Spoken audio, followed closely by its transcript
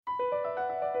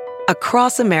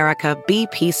Across America,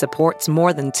 BP supports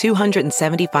more than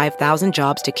 275,000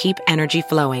 jobs to keep energy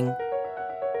flowing.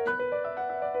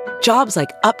 Jobs like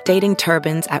updating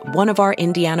turbines at one of our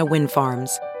Indiana wind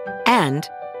farms and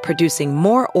producing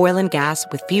more oil and gas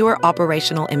with fewer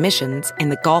operational emissions in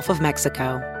the Gulf of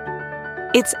Mexico.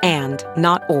 It's and,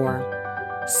 not or.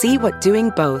 See what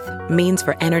doing both means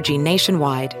for energy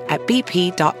nationwide at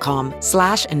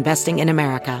bp.com/investing in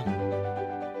America.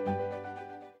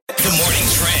 The morning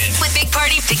trend With Big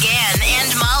Party began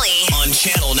and Molly. on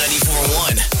Channel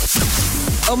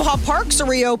 94.1. Omaha parks are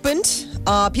reopened.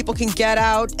 People can get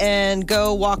out and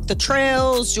go walk the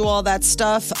trails, do all that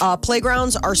stuff.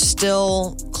 Playgrounds are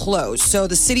still closed. So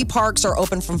the city parks are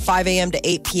open from 5 a.m. to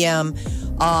 8 p.m.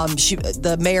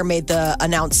 The mayor made the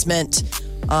announcement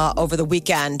over the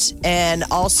weekend and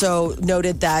also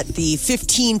noted that the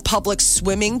 15 public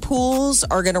swimming pools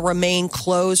are going to remain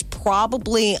closed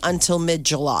probably until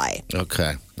mid-July.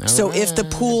 Okay. So if the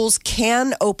pools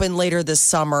can open later this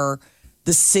summer,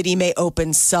 the city may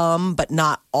open some, but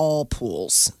not all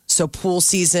pools. So pool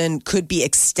season could be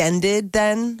extended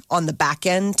then on the back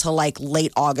end to like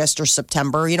late August or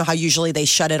September. You know how usually they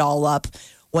shut it all up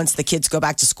once the kids go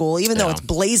back to school, even though it's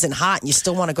blazing hot and you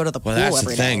still want to go to the pool Well, that's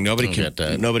every the thing.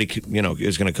 day. Nobody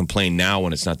is going to complain now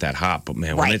when it's not that hot. But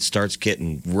man, when Right. it starts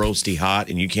getting roasty hot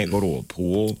and you can't go to a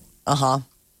pool,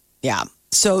 Yeah.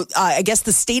 So I guess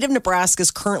the state of Nebraska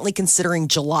is currently considering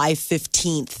July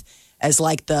 15th as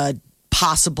like the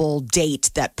possible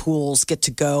date that pools get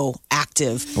to go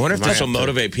active. I wonder if this will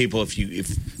motivate people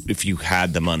if you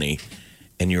had the money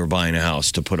and you were buying a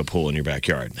house to put a pool in your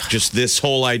backyard. Just this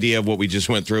whole idea of what we just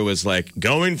went through is like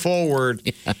going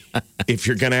forward. If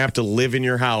you're going to have to live in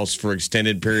your house for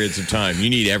extended periods of time, you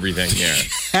need everything here.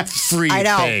 I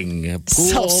know. Everything. Pool,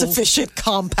 Self-sufficient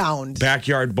compound.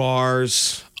 Backyard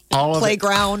bars. all of it.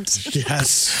 Playground.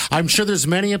 Yes. I'm sure there's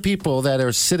many people that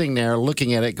are sitting there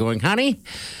looking at it going, honey,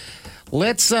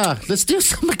 let's do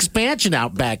some expansion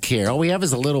out back here. All we have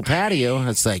is a little patio.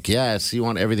 It's like, yes, you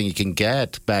want everything you can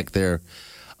get back there.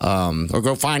 Or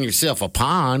go find yourself a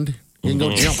pond. You can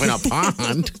go jump in a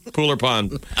pond. Pool or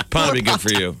pond. Pond would be good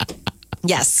for you.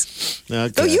 Yes. Okay.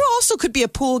 Though you also could be a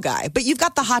pool guy, but you've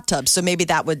got the hot tub, so maybe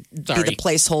that would be Sorry. the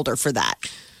placeholder for that.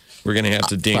 We're going to have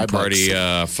to ding $5. party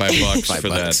 $5 $5 for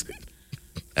that.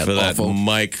 That's For that awful.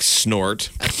 Mike snort.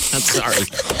 I'm sorry.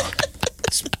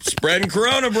 Spreading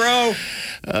corona, bro.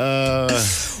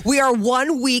 We are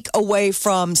 1 week away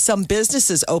from some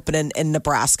businesses opening in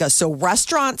Nebraska. So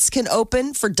restaurants can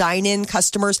open for dine-in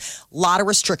customers. A lot of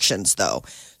restrictions, though.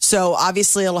 So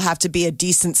obviously it'll have to be a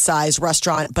decent-sized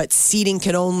restaurant, but seating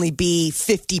can only be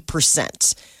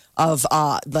 50% of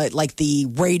the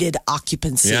rated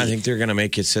occupancy. Yeah, I think they're going to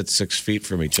make you sit 6 feet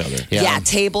from each other. Yeah,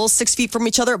 tables 6 feet from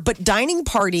each other, but dining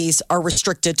parties are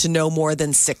restricted to no more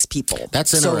than 6 people.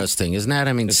 That's So- interesting, isn't that?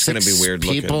 I mean, It's gonna six be weird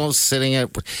people looking. sitting at.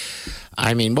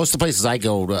 I mean, most of the places I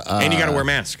go to. And you got to wear a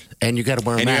mask. And you got to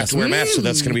wear a And you have mask. to wear a mask, so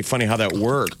that's going to be funny how that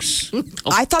works.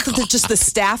 I thought that just the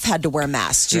staff had to wear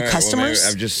masks. Do All right, well, customers?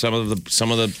 maybe I've just some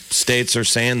of the states are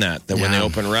saying that when they Yeah.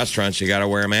 open restaurants, you got to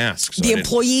wear a mask. So The I didn't-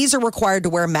 employees are required to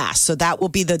wear masks. So that will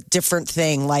be the different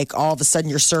thing. Like all of a sudden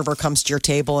your server comes to your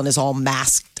table and is all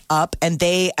masked up. And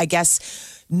they, I guess,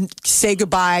 say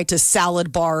goodbye to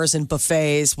salad bars and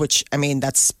buffets, which, I mean,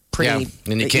 that's pretty.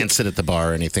 Yeah, and you can't sit at the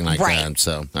bar or anything like Right. that.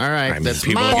 So, all right, I mean, that's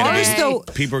people are my- going Bars, though-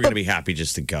 to be happy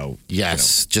just to go.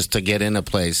 Yes, just to get in a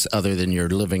place other than your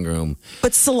living room.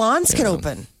 But salons can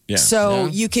open. Yeah. So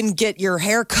you can get your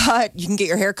hair cut, you can get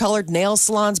your hair colored, nail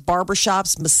salons,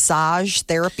 barbershops, massage,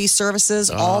 therapy services,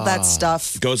 all that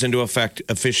stuff Goes into effect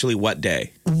officially what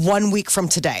day? 1 week from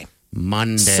today.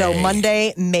 Monday. So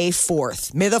Monday, May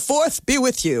 4th. May the 4th be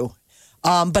with you.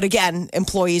 But again,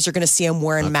 employees are going to see them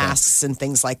wearing masks and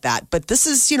things like that. But this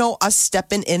is, us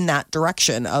stepping in that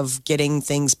direction of getting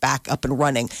things back up and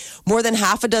running. More than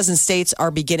half a dozen states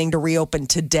are beginning to reopen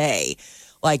today.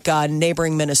 Like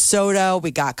neighboring Minnesota,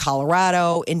 we got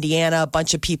Colorado, Indiana, a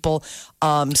bunch of people.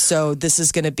 So this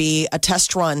is going to be a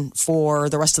test run for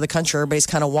the rest of the country. Everybody's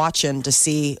kind of watching to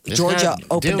see. Georgia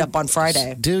opened up on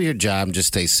Friday. Do your job, and just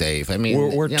stay safe. I mean,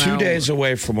 We're you 2 know. days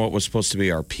away from what was supposed to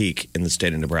be our peak in the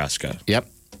state of Nebraska. Yep,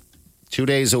 2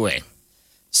 days away.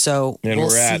 So And we'll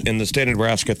we're at, see. in the state of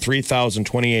Nebraska,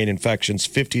 3,028 infections,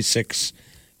 56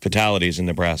 fatalities in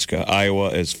Nebraska. Iowa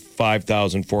is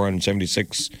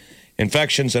 5,476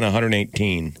 infections and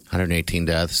 118, 118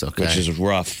 deaths. Okay, which is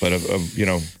rough. But,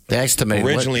 they estimated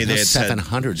originally they had said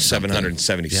 700,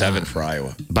 777 for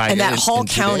Iowa. And that Hall in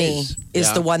 2 County days. is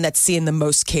Yeah. the one that's seeing the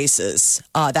most cases.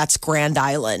 That's Grand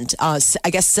Island. I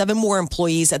guess 7 more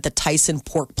employees at the Tyson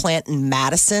pork plant in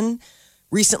Madison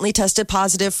recently tested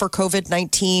positive for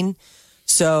COVID-19.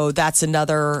 So that's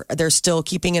another, they're still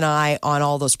keeping an eye on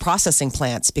all those processing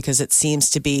plants because it seems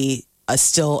to be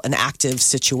still an active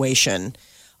situation.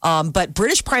 But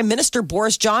British Prime Minister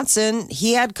Boris Johnson,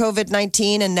 he had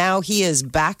COVID-19 and now he is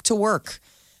back to work.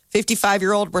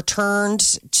 55-year-old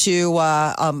returned to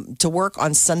work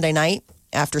on Sunday night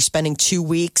after spending 2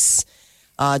 weeks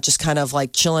just kind of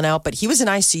like chilling out. But he was in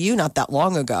ICU not that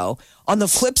long ago. On the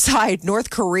flip side, North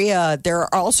Korea, there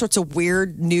are all sorts of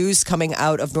weird news coming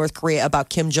out of North Korea about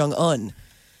Kim Jong-un.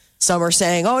 Some are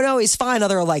saying, oh, no, he's fine.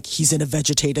 Others are like, he's in a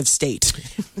vegetative state.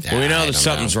 Well, we know that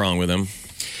something's wrong with him.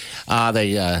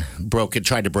 They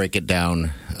tried to break it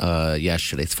down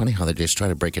yesterday. It's funny how they just try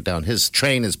to break it down. His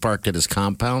train is parked at his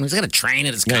compound. He's got a train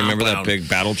at his compound. Remember that big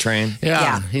battle train?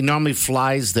 Yeah. He normally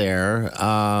flies there,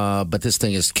 but this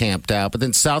thing is camped out. But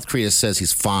then South Korea says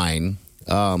he's fine.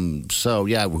 So,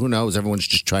 yeah, who knows? Everyone's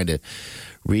just trying to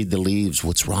read the leaves.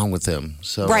 What's wrong with him?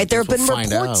 So right. There have been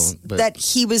reports that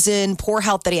he was in poor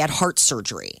health, that he had heart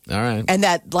surgery. All right. And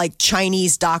that, like,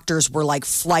 Chinese doctors were, like,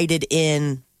 flighted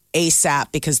in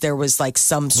ASAP because there was like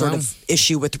some sort of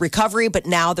issue with recovery, but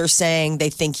now they're saying they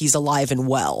think he's alive and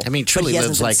well. I mean, truly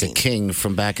lives like a king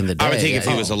from back in the day. I would think if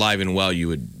he was alive and well, you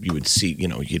would see,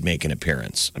 you'd make an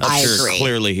appearance. I'm sure agree.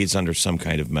 Clearly he's under some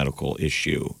kind of medical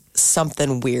issue.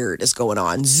 Something weird is going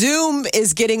on. Zoom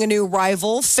is getting a new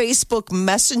rival. Facebook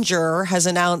Messenger has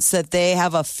announced that they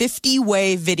have a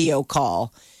 50-way video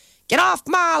call. Get off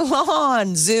my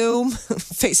lawn, Zoom.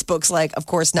 Facebook's like, of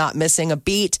course, not missing a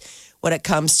beat when it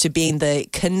comes to being the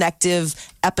connective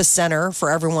epicenter for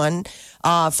everyone.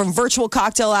 From virtual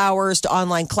cocktail hours to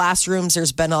online classrooms,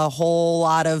 there's been a whole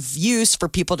lot of use for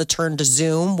people to turn to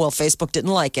Zoom. Well, Facebook didn't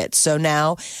like it. So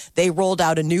now they rolled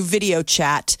out a new video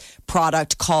chat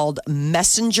product called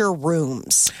Messenger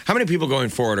Rooms. How many people going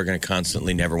forward are going to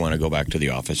constantly never want to go back to the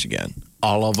office again?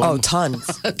 All of them? Oh, tons.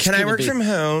 Can I work from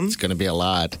home? It's going to be a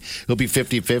lot. It'll be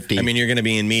 50-50. I mean, you're going to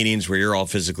be in meetings where you're all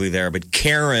physically there, but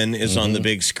Karen is on the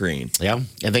big screen. Yeah.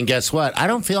 And then guess what? I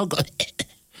don't feel good.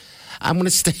 I'm going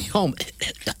to stay home.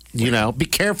 Be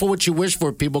careful what you wish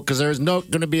for, people, because there's no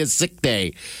going to be a sick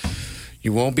day.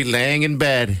 You won't be laying in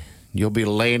bed. You'll be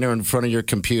laying there in front of your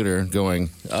computer going,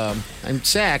 I'm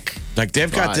sick. Like,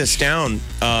 they've got this down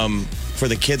for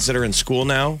the kids that are in school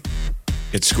now.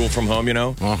 It's school from home,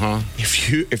 Uh-huh.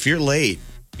 If you're late,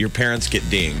 your parents get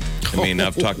dinged. I mean,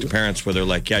 I've talked to parents where they're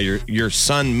like, yeah, your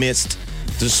son missed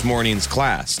this morning's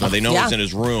class. Now, they know he's in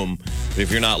his room, but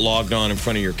if you're not logged on in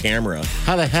front of your camera.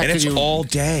 How the heck And it's all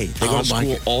day. They go to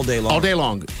school all day long. All day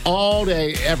long. All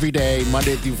day, every day,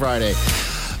 Monday through Friday.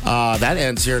 That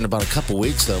ends here in about a couple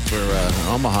weeks, though, for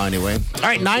Omaha anyway. All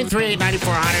right,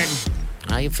 938-9400.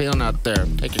 How you feeling out there?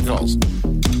 Take your calls.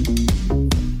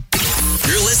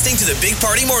 You're listening to the Big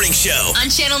Party Morning Show on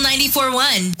Channel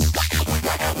 94.1.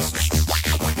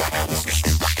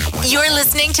 You're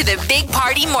listening to the Big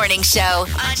Party Morning Show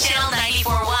on Channel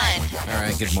 94.1. All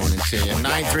right, good morning to you.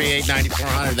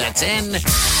 938-9400. That's in to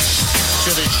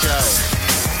the show.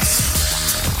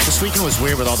 This weekend was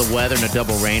weird with all the weather and the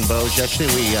double rainbows.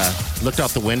 Yesterday, we looked out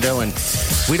the window, and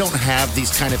we don't have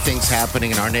these kind of things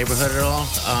happening in our neighborhood at all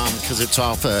because it's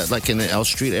off, like in the L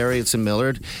Street area. It's in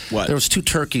Millard. What? There was 2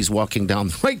 turkeys walking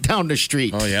right down the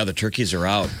street. Oh, yeah, the turkeys are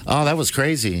out. Oh, that was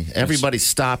crazy. Everybody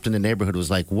stopped in the neighborhood, was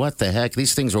like, what the heck?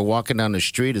 These things were walking down the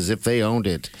street as if they owned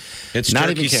it. It's Not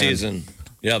turkey even kidding. season.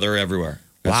 Yeah, they're everywhere.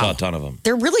 I Wow. saw a ton of them.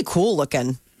 They're really cool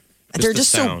looking. They're the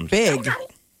just sound. so big.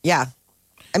 Yeah.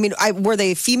 I mean, were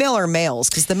they female or males?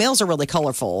 Because the males are really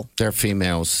colorful. They're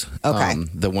females. Okay.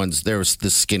 The ones, there's the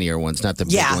skinnier ones, not the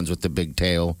big ones with the big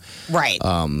tail. Right.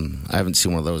 I haven't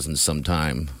seen one of those in some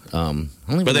time.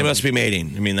 But they must be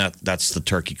mating. I mean, that's the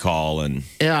turkey call. And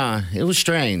Yeah, it was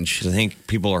strange. I think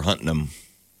people are hunting them.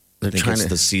 They're I think trying it's to.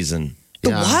 the season. The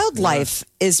Yeah. wildlife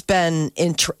has been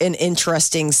an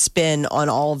interesting spin on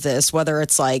all of this, whether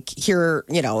it's like here,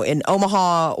 in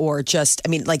Omaha or just, I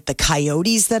mean, like the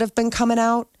coyotes that have been coming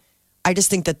out. I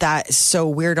just think that is so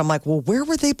weird. I'm like, well, where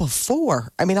were they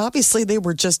before? I mean, obviously they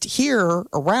were just here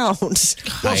around.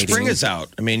 Well, spring is out.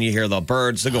 I mean, you hear the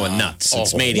birds, they're going nuts.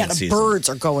 It's mating Yeah, the season. birds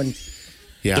are going.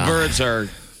 Yeah. The birds are,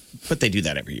 but they do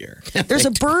that every year. There's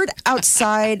a bird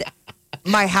outside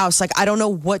my house. Like, I don't know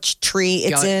which tree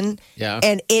it's in. Yeah.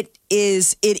 And it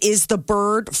is the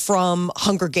bird from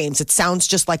Hunger Games. It sounds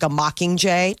just like a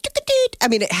mockingjay. I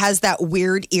mean, it has that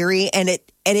weird eerie, and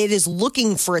it is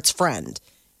looking for its friend.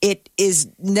 It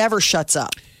never shuts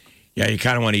up. Yeah, you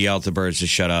kind of want to yell at the birds to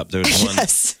shut up. There was one.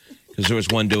 Yes. Because there was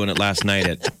one doing it last night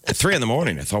at 3 in the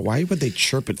morning. I thought, why would they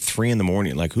chirp at 3 in the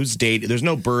morning? Like, who's dating? There's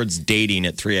no birds dating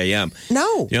at 3 a.m.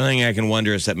 No. The only thing I can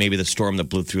wonder is that maybe the storm that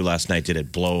blew through last night, did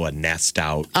it blow a nest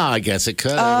out? Oh, I guess it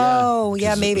could. Oh,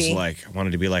 yeah, 'Cause maybe. It was like, I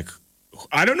wanted to be like,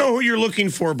 I don't know who you're looking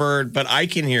for, bird, but I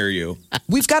can hear you.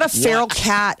 We've got a feral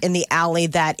cat in the alley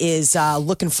that is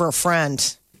looking for a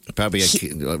friend. Probably It's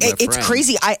friend.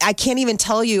 crazy. I can't even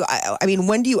tell you. I mean,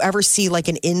 when do you ever see like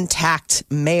an intact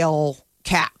male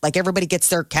cat? Like everybody gets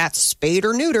their cats spayed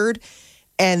or neutered.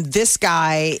 And this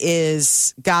guy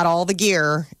is got all the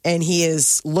gear and he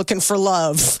is looking for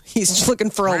love. He's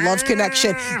looking for a love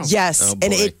connection. Yes. Oh,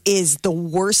 And boy. it is the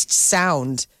worst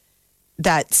sound.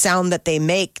 That sound that they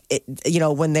make,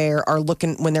 when they are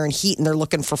looking, when they're in heat and they're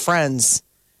looking for friends.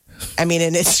 I mean,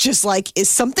 and it's just like, is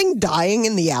something dying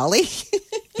in the alley?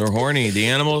 They're horny. The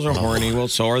animals are horny. Well,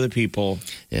 so are the people.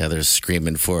 Yeah, they're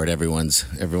screaming for it. Everyone's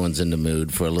in the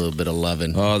mood for a little bit of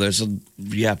loving. Oh,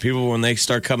 people, when they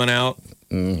start coming out,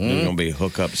 they're going to be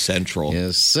hookup central.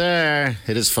 Yes, sir.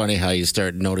 It is funny how you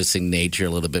start noticing nature a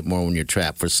little bit more when you're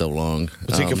trapped for so long.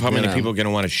 Think of how many people are going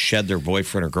to want to shed their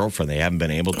boyfriend or girlfriend. They haven't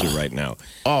been able to right now.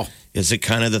 Oh, Is it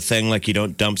kind of the thing like you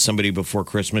don't dump somebody before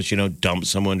Christmas? You don't dump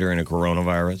someone during a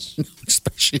coronavirus?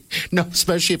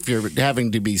 especially if you're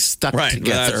having to be stuck Right.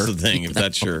 together. That's the thing. If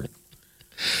that's your...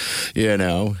 Get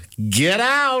out.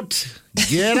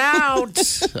 Get out.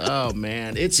 Oh,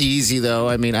 man. It's easy, though.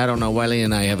 I mean, I don't know. Wiley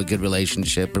and I have a good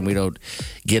relationship, and we don't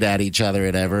get at each other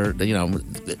at ever,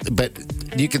 but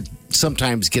you could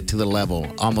sometimes get to the level,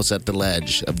 almost at the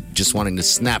ledge of just wanting to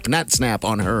snap, not snap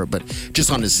on her, but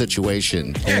just on the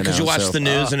situation. Yeah, because you watch So, the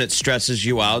news and it stresses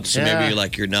you out. So Yeah. maybe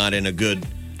you're not in a good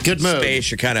mood.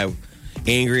 space. You're kind of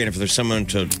angry. And if there's someone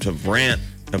to rant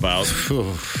about...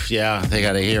 Whew, yeah, they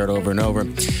got to hear it over and over. All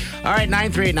right,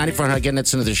 938-9400. Again,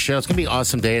 that's into the show. It's going to be an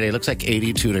awesome day today. It looks like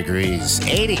 82 degrees.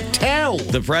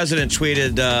 82! The president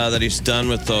tweeted that he's done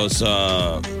with those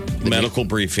medical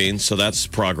briefings, so that's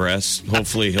progress.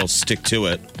 Hopefully he'll stick to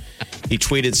it. He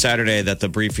tweeted Saturday that the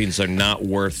briefings are not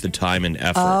worth the time and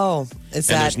effort. Oh, is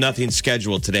And that? there's nothing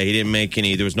scheduled today. He didn't make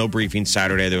any. There was no briefing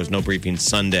Saturday. There was no briefing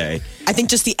Sunday. I think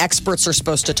just the experts are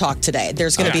supposed to talk today.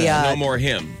 There's going to be no more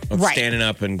him Right. standing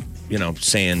up and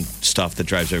saying stuff that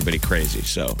drives everybody crazy.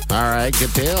 So All right,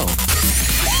 good deal.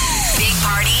 Big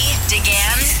Party,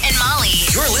 DeGan, and Molly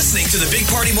You're listening to the Big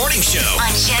Party Morning Show.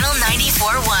 on Channel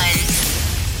 94.1.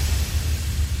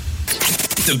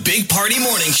 The Big Party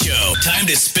Morning Show. Time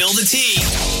to spill the tea.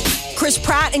 Chris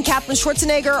Pratt and Katherine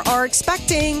Schwarzenegger are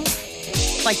expecting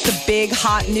like the big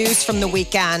hot news from the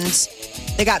weekend.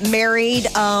 They got married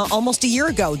almost a year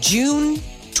ago, June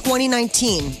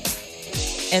 2019.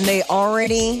 And they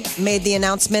already made the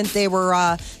announcement. They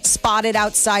were spotted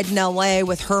outside in LA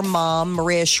with her mom,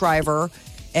 Maria Shriver,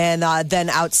 and then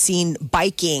out seen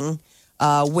biking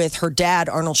with her dad,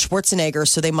 Arnold Schwarzenegger.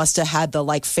 So they must have had the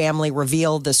family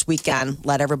reveal this weekend,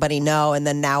 let everybody know. And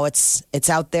then now it's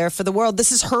out there for the world.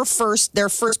 This is their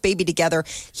first baby together.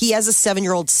 He has a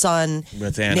 7-year-old son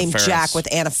With Anna named Faris. Jack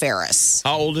with Anna Faris.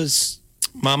 how old is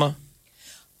Mama?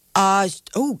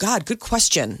 Oh God, good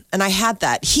question. And I had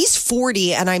that. He's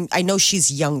 40 and I know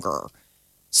she's younger.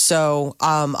 So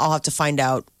I'll have to find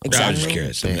out I was exactly. just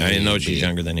curious. I didn't know she's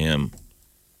younger than him.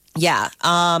 Yeah.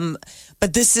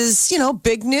 But this is,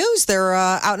 big news. They're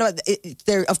out.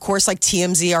 They're, of course, like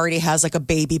TMZ already has like a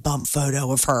baby bump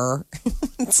photo of her.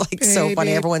 It's like so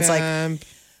funny. Everyone's like,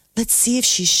 let's see if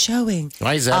she's showing.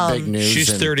 Why is that big news? She's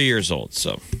And- 30 years old,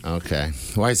 so. Okay.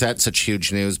 Why is that such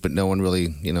huge news, but no one really,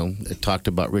 talked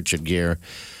about Richard Gere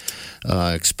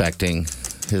expecting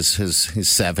his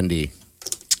 70.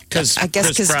 Because I guess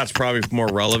Chris 'cause- Pratt's probably more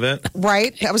relevant.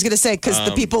 Right? I was going to say, because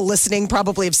the people listening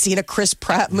probably have seen a Chris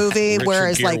Pratt movie, Richard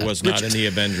whereas Gere was not in the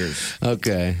Avengers.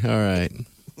 Okay. All right.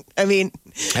 I mean,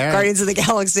 All right. Guardians of the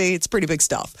Galaxy, it's pretty big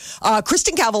stuff.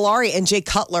 Kristen Cavallari and Jay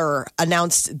Cutler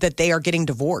announced that they are getting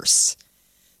divorced.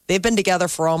 They've been together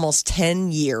for almost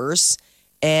 10 years.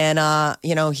 And,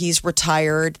 he's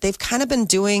retired. They've kind of been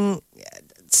doing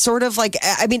sort of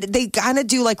they kind of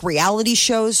do like reality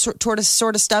shows, sort of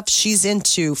stuff. She's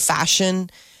into fashion.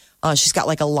 She's got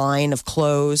like a line of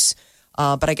clothes.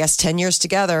 But I guess 10 years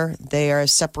together, they are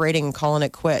separating and calling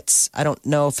it quits. I don't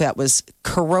know if that was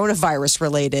coronavirus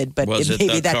related, but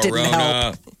maybe that didn't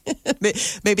help.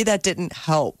 Maybe that didn't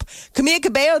help. Camila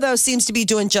Cabello, though, seems to be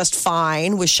doing just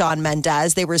fine with Shawn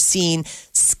Mendes. They were seen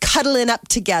cuddling up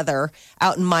together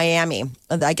out in Miami.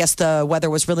 I guess the weather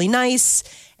was really nice,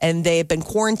 and they've been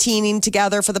quarantining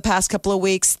together for the past couple of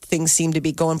weeks. Things seem to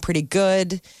be going pretty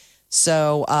good.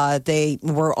 So they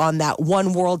were on that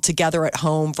One World Together at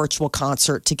Home virtual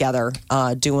concert together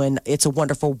doing It's a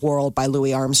Wonderful World by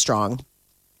Louis Armstrong.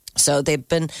 So they've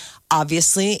been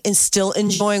obviously and still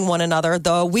enjoying one another.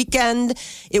 The weekend,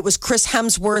 it was Chris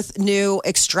Hemsworth's new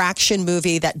Extraction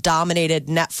movie that dominated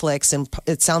Netflix, and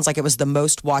it sounds like it was the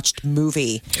most watched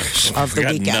movie of the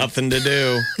weekend. Nothing to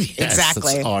do. Yes,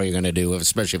 Exactly. That's all you're going to do,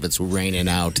 especially if it's raining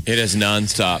out. It is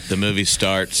nonstop. The movie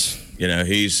starts. You know,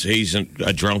 he's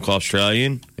a drunk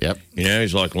Australian. Yep. You know,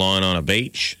 he's like lying on a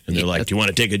beach, and they're like, "Do you want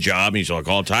to take a job?" And he's like,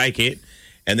 "I'll take it."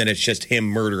 And then it's just him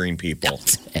murdering people.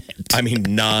 I mean,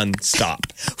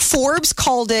 nonstop. Forbes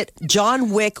called it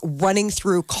John Wick running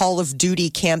through Call of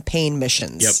Duty campaign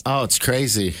missions. Yep. Oh, it's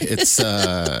crazy. It's just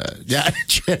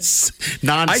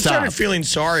nonstop. I started feeling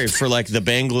sorry for like the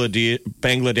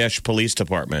Bangladesh police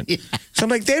department. Yeah. So I'm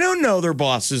like, they don't know their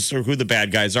bosses or who the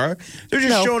bad guys are. They're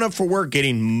just showing up for work,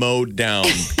 getting mowed down.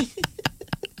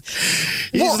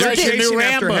 They're chasing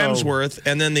after Hemsworth,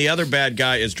 and then the other bad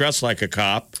guy is dressed like a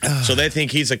cop. So they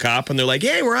think he's a cop, and they're like,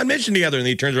 "Hey, we're on mission together." And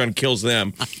he turns around and kills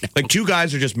them. Like 2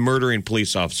 guys are just murdering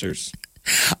police officers.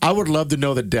 I would love to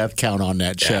know the death count on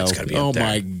that show. It's gotta be oh up there.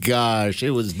 my gosh,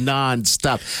 it was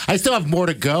nonstop. I still have more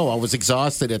to go. I was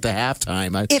exhausted at the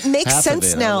halftime. It makes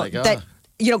sense now like, that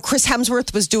Chris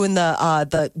Hemsworth was doing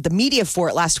the media for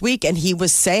it last week, and he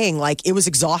was saying like it was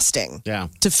exhausting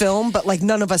to film, but like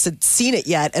none of us had seen it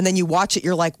yet. And then you watch it,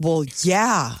 you're like, well,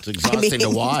 yeah, it's exhausting to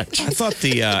watch. I thought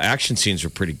the action scenes were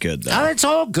pretty good, though. It's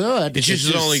all good. It's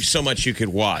just only so much you could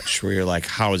watch where you're like,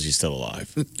 how is he still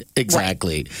alive?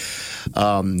 Exactly.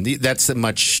 That's a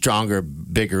much stronger,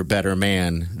 bigger, better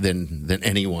man than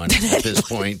anyone at this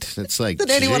point. It's like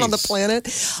than anyone on the planet.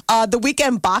 The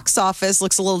weekend box office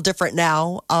looks a little different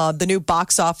now. The new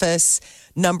box office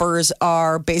numbers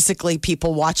are basically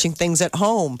people watching things at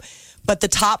home. But the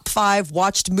top 5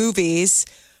 watched movies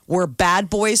were Bad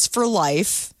Boys for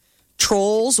Life,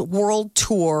 Trolls World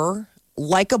Tour,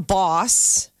 Like a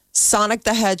Boss, Sonic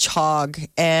the Hedgehog,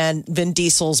 and Vin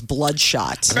Diesel's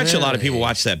Bloodshot. I bet you a lot of people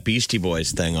watch that Beastie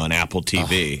Boys thing on Apple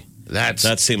TV.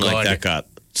 That seemed like that got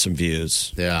some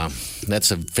views. Yeah,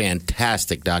 that's a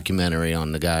fantastic documentary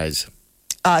on the guys.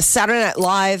 Saturday Night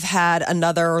Live had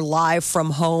another live from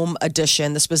home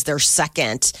edition. This was their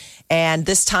second. And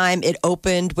this time it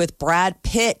opened with Brad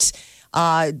Pitt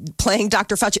playing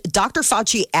Dr. Fauci. Dr.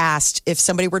 Fauci asked if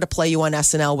somebody were to play you on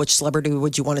SNL, which celebrity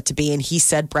would you want it to be? And he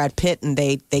said Brad Pitt, and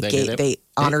they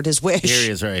honored his wish. Here he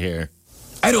is right here.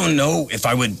 I don't know if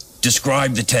I would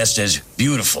describe the test as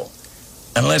beautiful,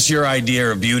 unless your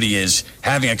idea of beauty is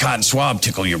having a cotton swab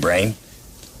tickle your brain.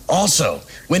 Also,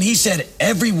 when he said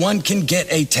everyone can get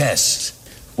a test,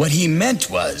 what he meant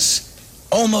was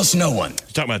almost no one.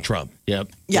 He's talking about Trump. Yep.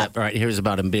 All right, here's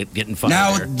about him getting fired.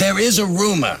 Now, there is a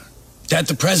rumor that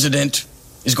the president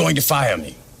is going to fire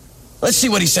me. Let's see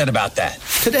what he said about that.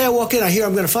 Today I walk in, I hear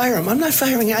I'm going to fire him. I'm not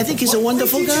firing him. I think he's a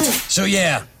wonderful guy. So,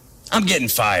 yeah, I'm getting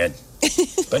fired.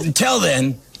 But until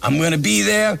then, I'm going to be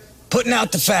there putting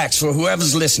out the facts for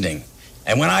whoever's listening.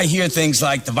 And when I hear things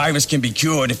like the virus can be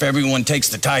cured if everyone takes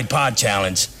the Tide Pod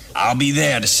Challenge, I'll be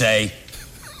there to say,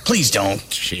 please don't.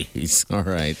 Jeez. All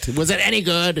right. Was it any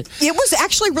good? It was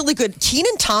actually really good.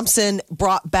 Kenan Thompson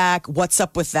brought back What's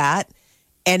Up With That,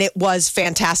 and it was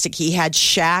fantastic. He had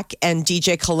Shaq and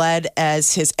DJ Khaled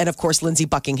as his, and of course, Lindsey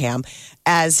Buckingham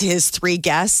as his 3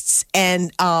 guests.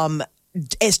 And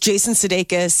as Jason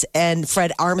Sudeikis and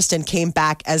Fred Armisen came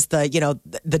back as the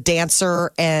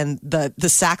dancer and the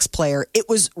sax player. It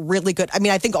was really good. I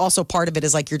mean, I think also part of it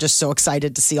is like you're just so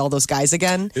excited to see all those guys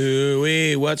again.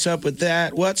 Ooh-wee, what's up with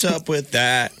that? What's up with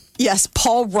that? Yes,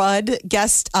 Paul Rudd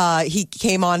guest. He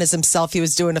came on as himself. He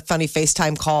was doing a funny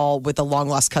FaceTime call with a long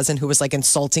lost cousin who was like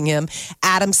insulting him.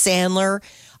 Adam Sandler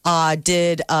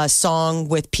did a song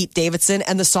with Pete Davidson,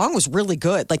 and the song was really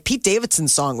good. Like Pete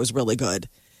Davidson's song was really good.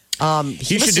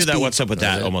 He should do that. What's up with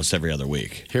that? Almost every other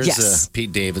week. Here's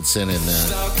Pete Davidson and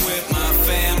stuck with my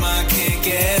fam, I can't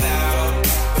get out.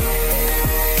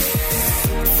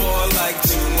 For like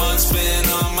 2 months, been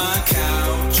on my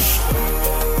couch,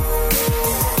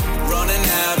 running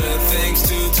out of things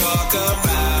to talk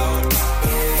about.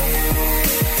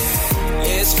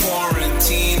 It's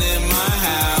quarantine in my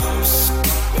house.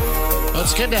 Well,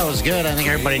 it's good. That was good. I think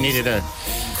everybody needed a.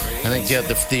 I think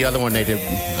the other one they did,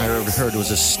 I heard was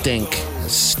a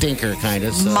stinker kind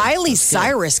of. So Miley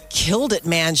Cyrus killed it,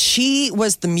 man. She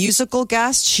was the musical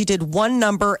guest. She did one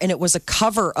number, and it was a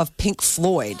cover of Pink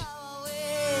Floyd.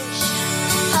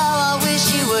 I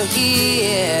wish you were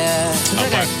here.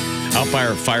 Out by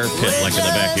our fire pit, like in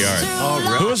the backyard. Oh,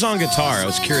 really? Who was on guitar? I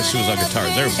was curious who was on guitar.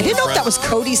 Is there I didn't know if that was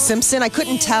Cody Simpson. I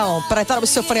couldn't tell, but I thought it was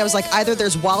so funny. I was like, either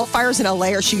there's wildfires in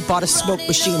LA or she bought a smoke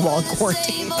machine while in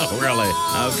quarantine. Oh, really?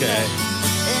 Okay.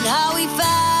 And how we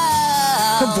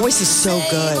found Her voice is so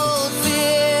good.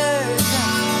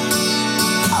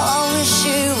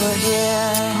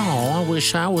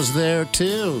 wish I was there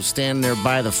too. Standing there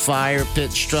by the fire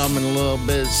pit, strumming a little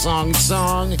bit, song.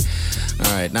 All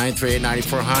right,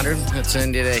 938-9400. Let's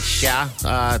end today's show.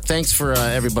 Thanks for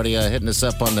everybody hitting us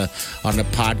up on the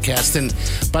podcast. And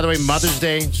by the way, Mother's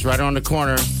Day is right around the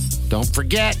corner. Don't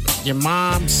forget your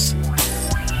moms.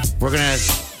 We're going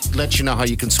to let you know how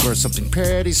you can score something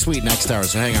pretty sweet next hour.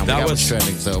 So hang on. That was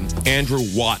trending. So Andrew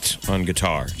Watt on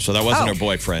guitar. So that wasn't her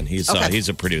boyfriend. He's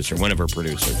a producer, one of her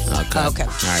producers. Okay. Okay. All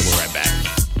right, we're right back.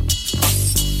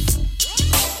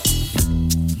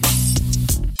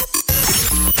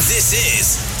 This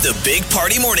is the Big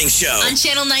Party Morning Show On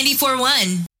Channel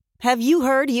 94.1. Have you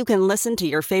heard you can listen to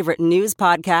your favorite news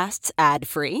podcasts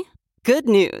ad-free? Good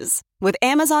news. With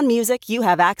Amazon Music, you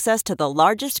have access to the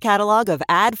largest catalog of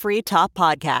ad-free top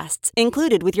podcasts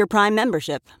included with your Prime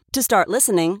membership. To start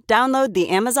listening, download the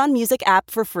Amazon Music app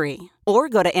for free or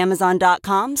go to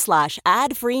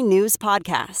amazon.com/ad-free news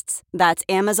podcasts. That's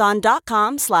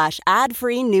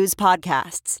amazon.com/ad-free news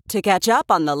podcasts to catch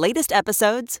up on the latest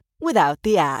episodes without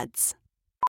the ads.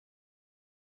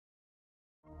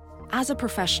 As a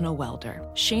professional welder,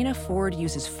 Shayna Ford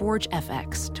uses Forge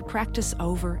FX to practice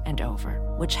over and over,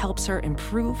 which helps her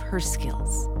improve her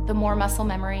skills. The more muscle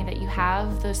memory that you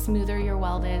have, the smoother your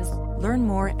weld is. Learn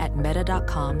more at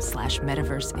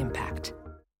meta.com/metaverse impact.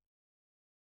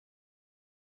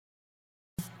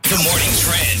 The Morning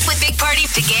Trend With Big Party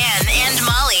began and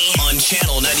Molly. on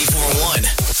Channel 94.1.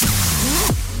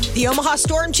 The Omaha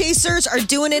Storm Chasers are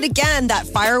doing it again. That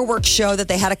fireworks show that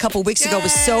they had a couple weeks ago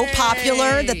was so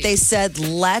popular that they said,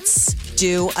 let's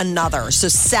do another. So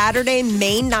Saturday,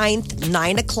 May 9th,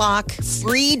 9 o'clock,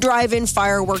 free drive-in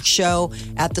fireworks show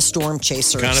at the Storm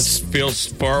Chasers. Kind of feels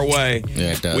far away.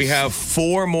 Yeah, it does. We have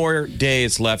 4 more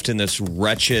days left in this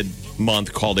wretched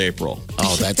month called April.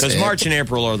 Oh, that's Because it. March and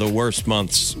April are the worst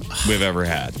months we've ever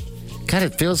had. God,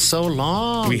 it feels so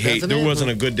long. We hate, doesn't there it?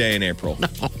 wasn't a good day in April. No.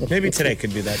 Maybe today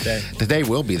could be that day. Today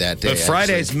will be that day. But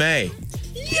Friday's actually. May.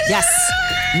 Yes,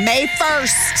 May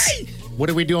 1st. What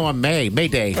do we do on May? May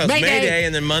Day. Well, it's May Day,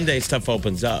 and then Monday stuff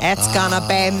opens up. It's gonna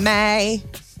be May.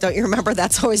 Don't you remember?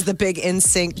 That's always the big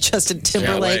NSYNC Justin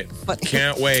Timberlake.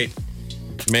 Can't wait.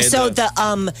 May So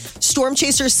the Storm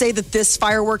Chasers say that this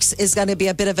fireworks is going to be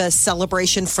a bit of a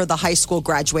celebration for the high school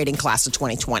graduating class of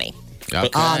 2020.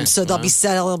 Okay. So they'll be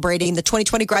celebrating the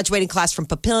 2020 graduating class from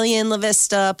Papillion, La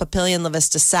Vista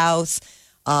South.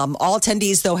 All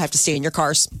attendees, though, have to stay in your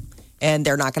cars. And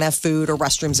they're not going to have food or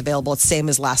restrooms available. It's same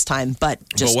as last time, but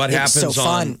just what it's happens so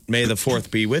fun. on May the 4th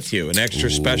be with you? An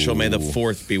extra special May the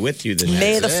 4th be with you this year.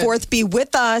 May the 4th be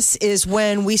with us is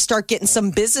when we start getting some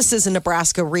businesses in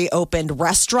Nebraska reopened.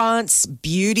 Restaurants,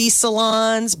 beauty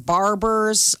salons,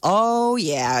 barbers. Oh,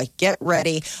 yeah. Get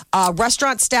ready.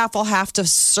 Restaurant staff will have to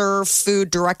serve food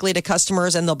directly to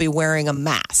customers and they'll be wearing a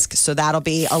mask. So that'll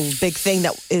be a big thing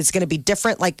that is going to be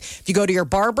different. Like if you go to your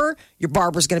barber's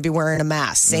going to be wearing a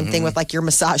mask. Same thing with like your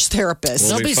massage therapist.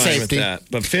 We'll There'll be fine safety. with that.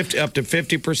 But up to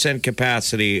 50%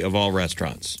 capacity of all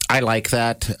restaurants. I like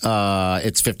that.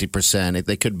 It's 50%.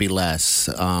 They could be less.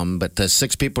 But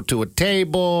 6 people to a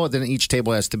table, then each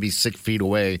table has to be 6 feet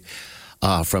away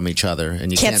from each other. And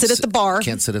you Can't sit at the bar.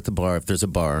 Can't sit at the bar if there's a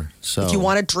bar. So If you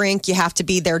want to drink, you have to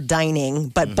be there dining.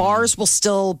 But bars will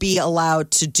still be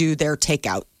allowed to do their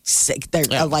takeout.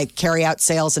 They're like carry out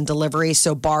sales and delivery.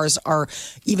 So bars are,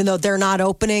 even though they're not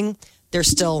opening, they're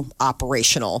still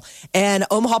operational. And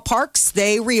Omaha Parks,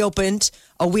 they reopened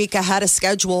a week ahead of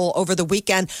schedule over the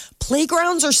weekend.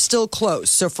 Playgrounds are still closed.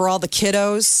 So for all the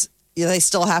kiddos, they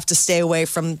still have to stay away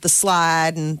from the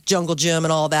slide and jungle gym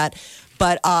and all that.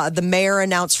 But the mayor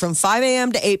announced from 5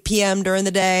 a.m. to 8 p.m. during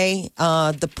the day,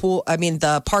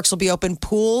 the parks will be open.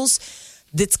 Pools,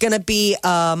 it's going to be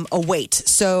a wait.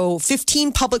 So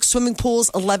 15 public swimming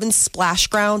pools, 11 splash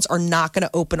grounds are not going to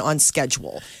open on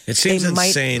schedule. It seems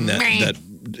insane that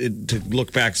to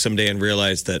look back someday and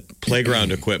realize that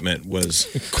playground equipment was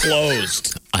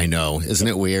closed. I know. Isn't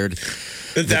it weird?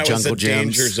 That was a gyms.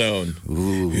 danger zone.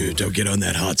 Ooh. Don't get on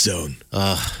that hot zone.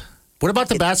 What about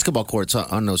the basketball courts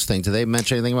on those things? Do they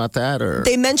mention anything about that? Or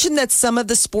They mentioned that some of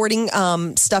the sporting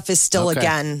stuff is still, Okay.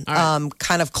 again, All right.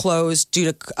 kind of closed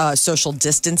due to social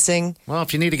distancing. Well,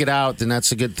 if you need to get out, then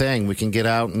that's a good thing. We can get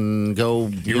out and go.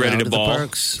 You ready to the ball?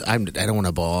 parks. I don't want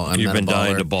to ball. I'm You've not been a baller.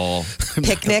 dying to ball. I'm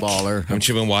not a Picnic? baller. Haven't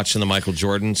you been watching the Michael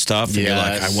Jordan stuff? And you're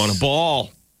like, Yes. I want to ball.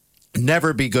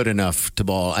 Never be good enough to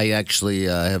ball. I actually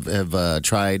have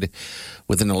tried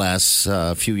within the last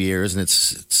few years, and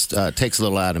it takes a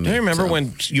little out of me. Do you remember So-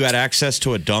 when you had access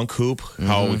to a dunk hoop?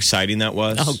 How exciting that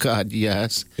was? Oh God,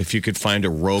 yes. If you could find a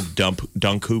rogue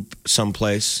dunk hoop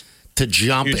someplace, To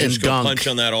jump you and just go dunk. punch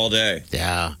on that all day.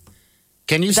 Yeah.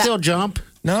 Can you still jump?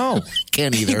 No.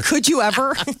 Can't either. Could you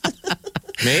ever?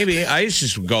 Maybe. I used to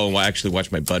just go and actually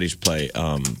watch my buddies play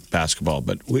basketball.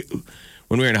 But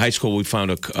when we were in high school, we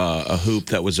found a hoop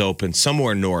that was open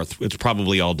somewhere north. It's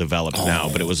probably all developed now,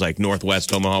 but it was like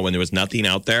northwest Omaha when there was nothing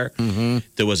out there. Mm-hmm.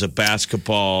 There was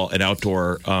an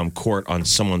outdoor court on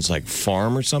someone's like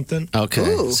farm or something.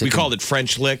 Okay. We called it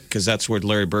French Lick because that's where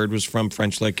Larry Bird was from,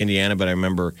 French Lick, Indiana. But I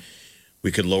remember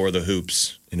we could lower the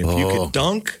hoops. And if you could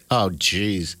dunk. Oh,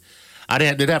 geez.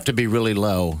 It'd have to be really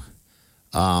low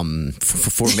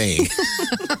for me.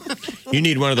 You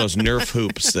need one of those Nerf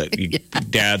hoops that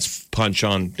dads punch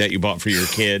on that you bought for your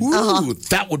kid. Ooh,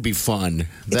 that would be fun.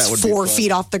 It's 4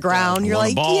 feet off the ground. You're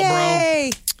like, ball,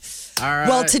 yay. Bro. All right.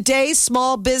 Well, today,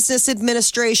 Small Business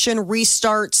Administration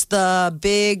restarts the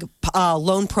big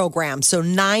loan program. So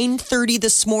 9:30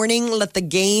 this morning, let the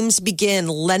games begin.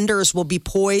 Lenders will be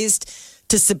poised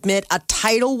to submit a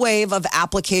tidal wave of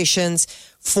applications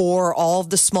for all of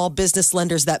the small business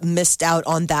lenders that missed out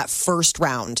on that first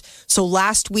round. So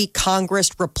last week, Congress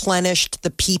replenished the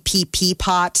PPP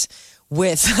pot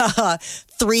with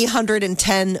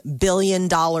 $310 billion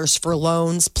for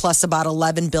loans, plus about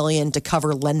 $11 billion to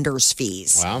cover lenders'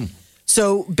 fees. Wow.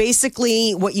 So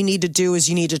basically what you need to do is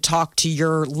you need to talk to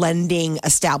your lending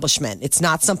establishment. It's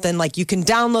not something like you can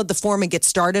download the form and get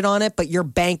started on it, but your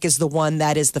bank is the one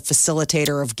that is the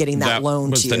facilitator of getting that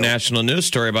loan to you. That was the national news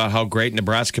story about how great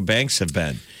Nebraska banks have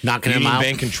been. Knocking them out.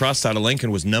 Bank and Trust out of Lincoln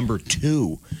was number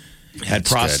 2. Had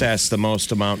processed the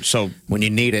most amount. So when you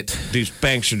need it, these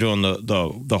banks are doing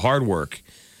the hard work.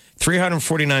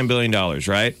 $349 billion,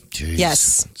 right? Jeez,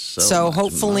 yes. So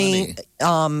hopefully,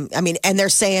 and they're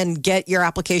saying get your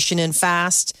application in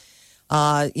fast,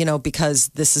 because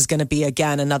this is going to be,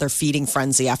 again, another feeding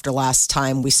frenzy after last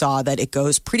time we saw that it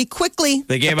goes pretty quickly.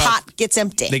 The pot gets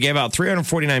empty. They gave out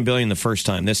 $349 billion the first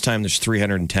time. This time there's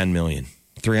 $310 million.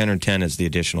 310 is the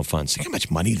additional funds. Think how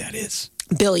much money that is.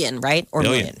 Billion, right? Or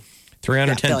million?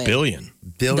 310 billion.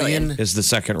 Billion is the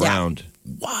second round.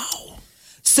 Wow.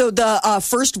 So the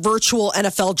first virtual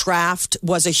NFL draft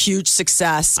was a huge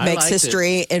success, makes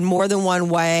history in more than one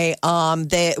way.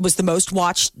 It was the most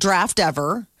watched draft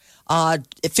ever.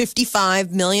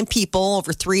 55 million people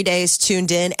over 3 days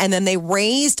tuned in, and then they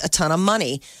raised a ton of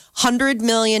money, $100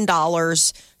 million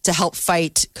to help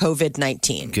fight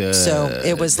COVID-19. Good. So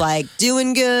it was like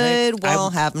doing good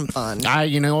while having fun.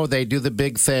 They do the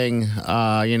big thing.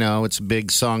 It's a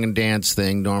big song and dance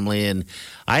thing normally. And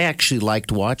I actually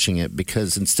liked watching it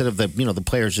because instead of the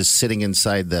players just sitting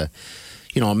inside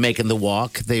making the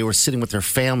walk, they were sitting with their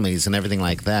families and everything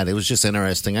like that. It was just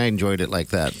interesting. I enjoyed it like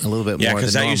that a little bit more. Yeah,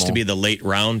 because that used to be the late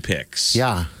round picks.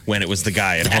 Yeah. When it was the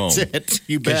guy at home. That's it.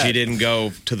 You bet. Because you didn't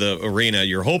go to the arena.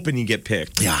 You're hoping you get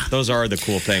picked. Yeah. Those are the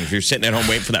cool things. You're sitting at home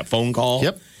waiting for that phone call.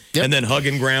 Yep. And then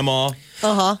hugging grandma.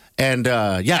 Uh-huh. And,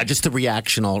 just the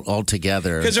reaction all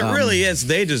together. Because it really is.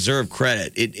 They deserve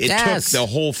credit. It took the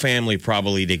whole family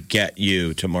probably to get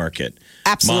you to market.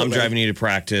 Absolutely. Mom driving you to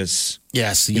practice.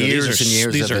 Yes, years and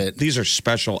years of it. These are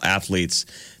special athletes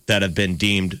that have been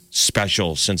deemed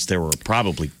special since they were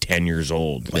probably 10 years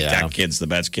old. Like that kid's the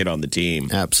best kid on the team.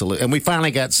 Absolutely. And we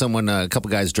finally got a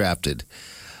couple guys drafted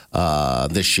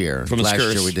this year. From Last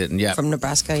Skurs. year we didn't. Yeah. From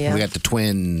Nebraska, yeah. We got the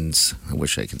twins. I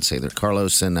wish I could say they're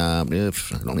Carlos and I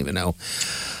don't even know.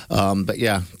 But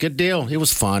yeah, good deal. It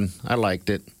was fun. I liked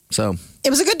it. So it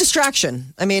was a good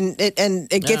distraction. I mean, it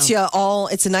gets you all.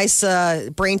 It's a nice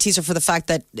brain teaser for the fact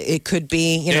that it could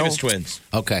be, Davis twins.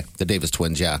 Okay, the Davis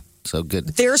twins. Yeah, so good.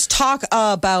 There's talk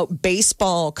about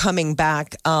baseball coming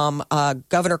back.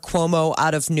 Governor Cuomo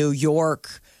out of New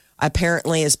York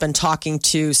apparently has been talking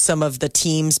to some of the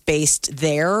teams based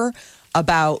there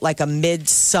about like a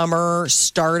midsummer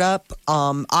startup.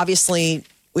 Obviously,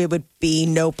 it would be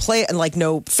no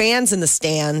fans in the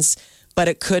stands. But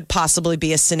it could possibly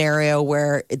be a scenario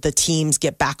where the teams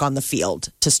get back on the field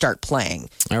to start playing.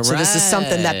 All so this is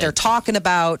something that they're talking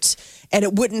about. And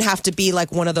it wouldn't have to be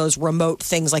like one of those remote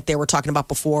things like they were talking about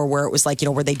before where it was like,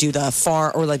 where they do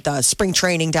the the spring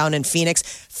training down in Phoenix.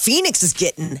 Phoenix is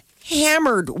getting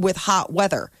hammered with hot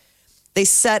weather. They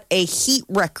set a heat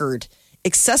record,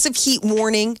 excessive heat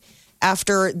warning,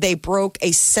 after they broke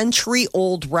a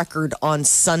century-old record on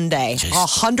Sunday.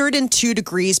 102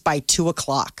 degrees by 2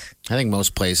 o'clock. I think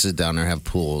most places down there have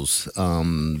pools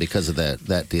because of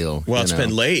that deal. Well, it's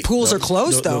been late. Pools are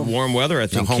closed, though. The warm weather, I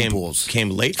think, pools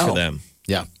came late for them.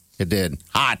 Yeah, it did.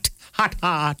 Hot.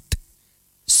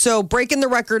 So breaking the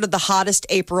record of the hottest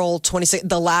April 26th,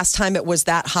 the last time it was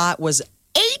that hot was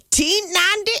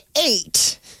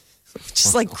 1898.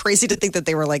 Just like crazy to think that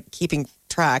they were like keeping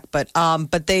track, but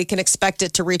they can expect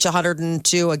it to reach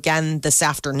 102 again this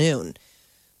afternoon.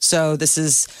 So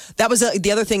that was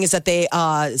the other thing is that they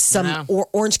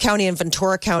Orange County and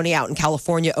Ventura County out in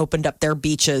California opened up their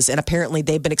beaches, and apparently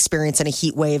they've been experiencing a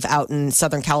heat wave out in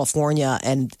Southern California,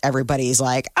 and everybody's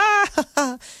like,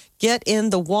 get in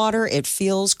the water, it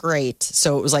feels great.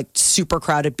 So it was like super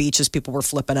crowded beaches, people were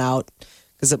flipping out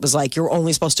because it was like you're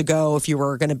only supposed to go if you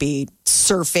were going to be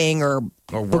surfing or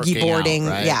boogie boarding,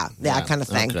 out, right? yeah, kind of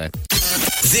thing. Okay.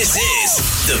 This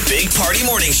is the Big Party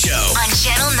Morning Show on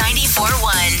Channel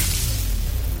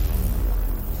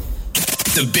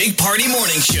 94.1. The Big Party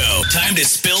Morning Show. Time to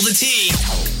spill the tea.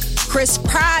 Chris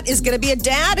Pratt is going to be a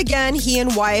dad again. He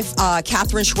and wife,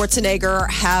 Katherine Schwarzenegger,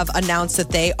 have announced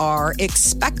that they are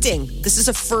expecting. This is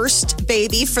a first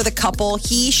baby for the couple.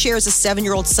 He shares a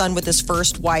 7-year-old son with his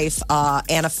first wife,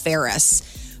 Anna Faris.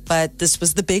 But this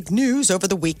was the big news over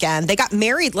the weekend. They got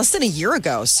married less than a year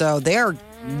ago, so they're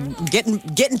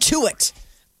getting to it.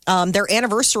 Their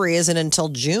anniversary isn't until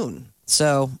June.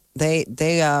 So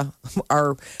they are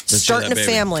starting a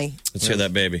family. Let's hear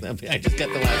that baby. I just got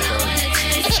the last one.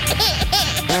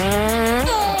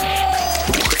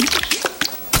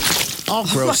 All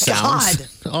gross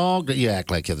sounds. You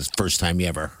act like it's the first time you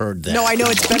ever heard that. No, I know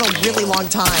it's been a really long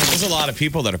time. There's a lot of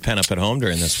people that are pent up at home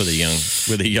during this with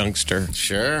a youngster.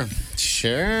 Sure.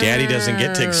 Daddy doesn't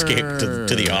get to escape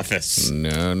to the office.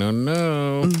 No.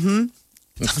 Mm-hmm.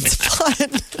 That's fun.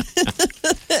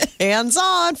 Hands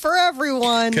on for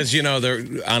everyone. Because, they're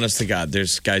honest to God,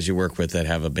 there's guys you work with that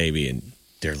have a baby and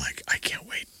they're like, I can't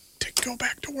wait to go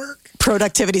back to work.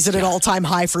 Productivity's at an all-time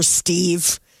high for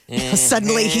Steve.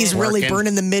 Suddenly he's really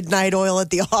burning the midnight oil at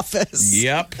the office.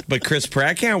 Yep. But Chris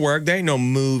Pratt can't work. There ain't no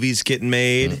movies getting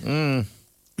made.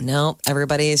 No,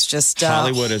 everybody's just...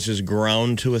 Hollywood has just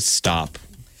ground to a stop.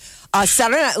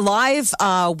 Saturday Night Live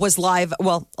was live,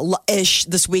 ish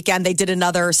this weekend. They did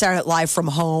another Saturday Night Live from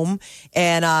home.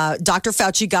 And Dr.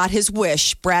 Fauci got his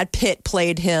wish. Brad Pitt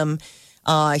played him.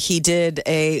 He did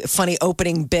a funny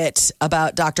opening bit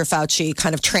about Dr. Fauci,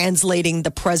 kind of translating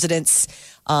the president's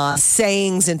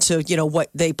sayings into, what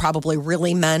they probably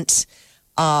really meant.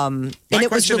 And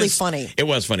it was really funny. It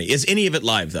was funny. Is any of it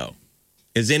live, though?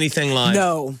 Is anything live?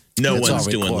 No. No one's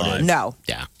doing live? No.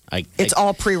 Yeah. It's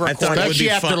all pre-recorded. I thought it would be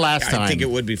after fun. last time. I think it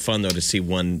would be fun, though, to see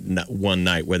one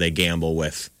night where they gamble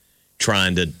with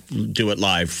trying to do it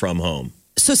live from home.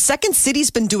 So Second City's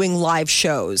been doing live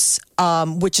shows,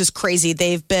 which is crazy.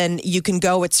 You can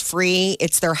go, it's free.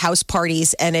 It's their house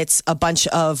parties, and it's a bunch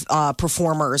of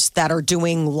performers that are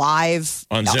doing live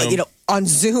on Zoom. On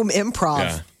Zoom improv.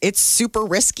 Yeah. It's super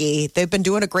risky. They've been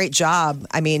doing a great job.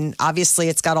 I mean, obviously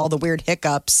it's got all the weird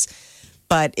hiccups,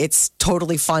 but it's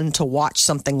totally fun to watch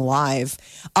something live.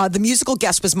 The musical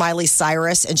guest was Miley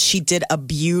Cyrus, and she did a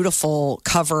beautiful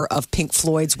cover of Pink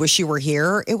Floyd's Wish You Were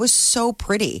Here. It was so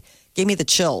pretty. Gave me the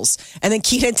chills. And then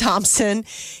Keaton Thompson,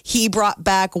 he brought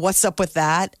back What's Up With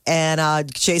That? And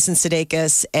Jason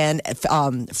Sudeikis and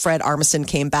Fred Armisen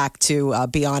came back to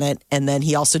be on it. And then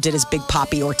he also did his Big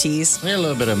Papi Ortiz. A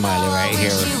little bit of Miley right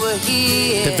here.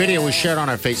 The video was shared on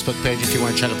our Facebook page if you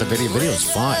want to check out the video. The video is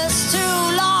fun.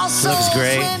 It looks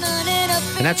great.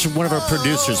 And that's one of our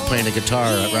producers playing the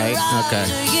guitar, right? Okay.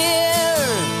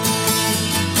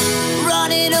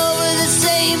 Running over the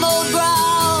same old ground.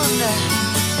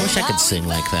 I wish I could sing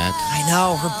like that. I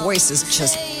know. Her voice is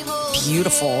just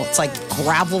beautiful. It's like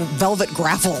velvet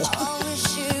gravel.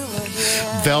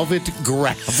 Velvet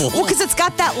gravel. Well, because it's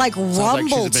got that like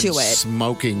rumble like she's been to it.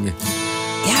 Smoking. Yeah,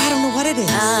 I don't know what it is.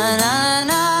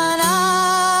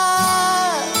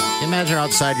 Can you imagine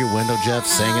outside your window, Jeff,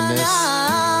 singing this?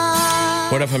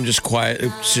 What if I'm just quiet,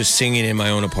 just singing in my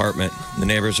own apartment? The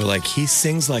neighbors are like, he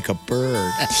sings like a bird.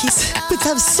 He's with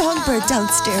a songbird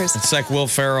downstairs. It's like Will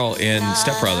Ferrell in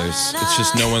Step Brothers. It's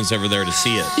just no one's ever there to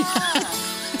see it.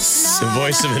 The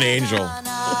voice of an angel.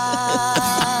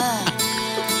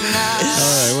 All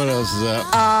right, what else is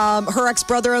up? Her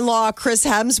ex-brother-in-law, Chris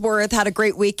Hemsworth, had a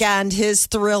great weekend. His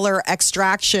thriller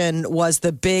Extraction was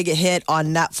the big hit on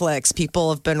Netflix.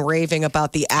 People have been raving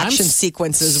about the action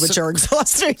sequences, which are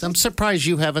exhausting. I'm surprised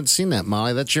you haven't seen that,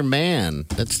 Molly. That's your man.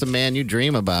 That's the man you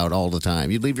dream about all the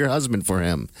time. You'd leave your husband for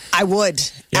him. I would.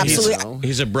 Yeah, absolutely.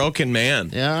 He's a broken man.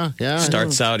 Yeah.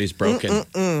 Starts out, he's broken.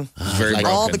 He's very broken.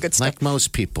 All the good stuff. Like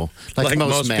most people. Like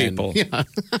most men. people. Yeah.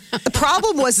 The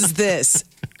problem is this.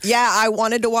 Yeah, I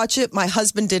wanted to watch it. My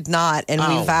husband did not. And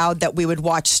we vowed that we would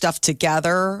watch stuff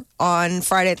together on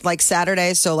Friday, like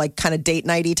Saturday. So like kind of date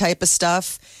nighty type of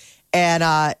stuff. And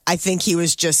I think he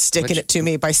was just sticking it to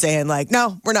me by saying, like,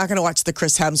 no, we're not going to watch the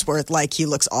Chris Hemsworth. Like, he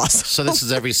looks awesome. So this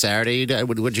is every Saturday.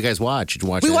 What did you guys watch? Did you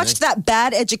watch We anything? watched that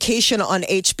Bad Education on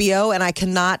HBO, and I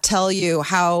cannot tell you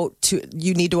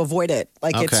you need to avoid it.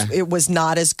 Like, it was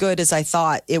not as good as I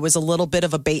thought. It was a little bit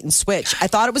of a bait and switch. I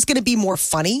thought it was going to be more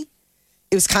funny.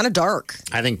 It was kind of dark.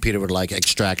 I think Peter would like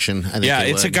Extraction.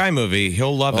 It's a guy movie.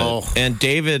 He'll love it. And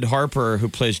David Harper, who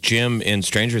plays Jim in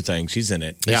Stranger Things, he's in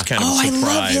it. He's kind of surprised. I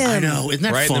love him. I know. Isn't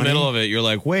that right funny? in the middle of it, you're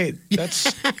like, wait,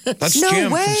 that's No Jim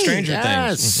way. from Stranger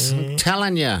Yes. Things. I'm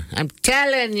telling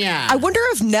you. I wonder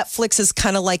if Netflix is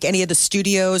kind of like any of the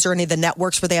studios or any of the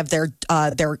networks where they have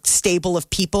their stable of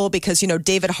people, because,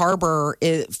 David Harbour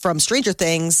from Stranger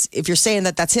Things, if you're saying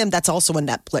that that's him, that's also a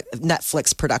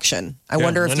Netflix production. I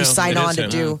wonder if you sign on to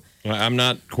do. I'm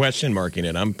not question marking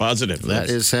it. I'm positive.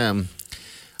 That is him.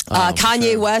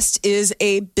 Kanye West is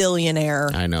a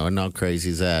billionaire. I know. And how crazy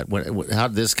is that? How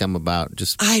did this come about?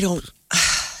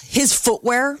 His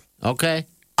footwear. Okay.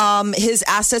 His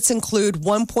assets include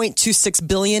 $1.26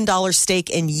 billion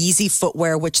stake in Yeezy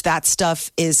footwear, which that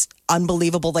stuff is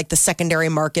unbelievable. Like, the secondary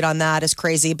market on that is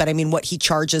crazy. But I mean, what he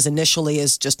charges initially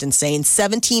is just insane.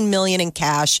 $17 million in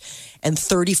cash and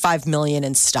 $35 million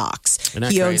in stocks.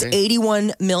 He owns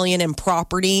 $81 million in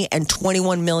property and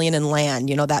 $21 million in land.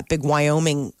 That big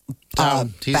Wyoming.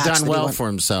 He's done well for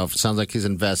himself. Sounds like he's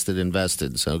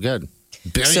invested. So good.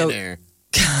 Billionaire.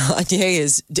 Kanye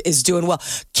is doing well.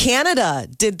 Canada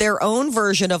did their own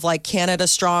version of like Canada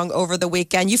Strong over the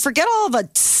weekend. You forget all of a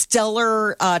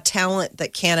stellar talent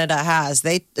that Canada has.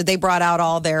 They brought out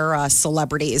all their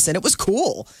celebrities, and it was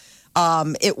cool.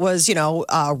 It was,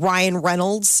 Ryan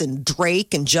Reynolds and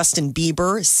Drake and Justin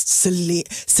Bieber,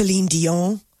 Celine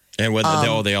Dion. And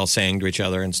they all sang to each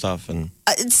other and stuff, and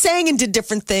sang and did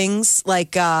different things.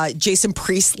 Like Jason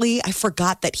Priestley, I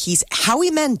forgot that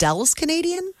Howie Mandel's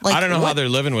Canadian. Like, I don't know how they're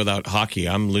living without hockey.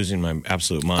 I'm losing my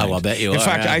absolute mind. Oh, I'll bet you In are.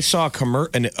 fact, I saw a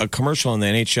commercial on the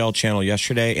NHL channel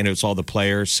yesterday, and it was all the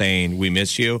players saying, "We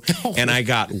miss you," and I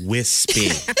got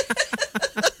wispy.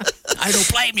 I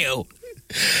don't blame you.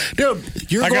 Dude,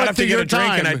 I got up to get a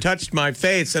drink, and I touched my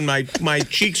face, and my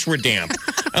cheeks were damp.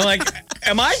 I'm like,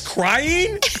 am I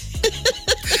crying?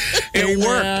 It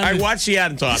worked. I watched the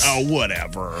ad and thought, oh,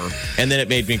 whatever. And then it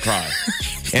made me cry.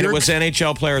 And it was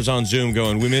NHL players on Zoom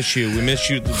going, we miss you. We miss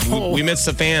you. We miss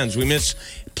the fans. We miss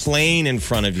playing in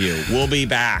front of you. We'll be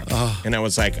back. And I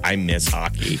was like, I miss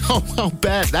hockey. Oh, I'll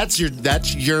bet. That's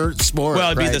your sport.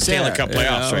 Well, it'd be right the Stanley there, Cup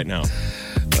playoffs right now.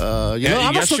 I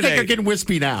almost look like you're getting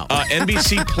wispy now.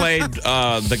 NBC played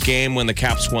the game when the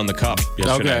Caps won the Cup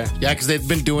yesterday. Okay. Yeah, because they've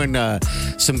been doing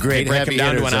some great They break heavy them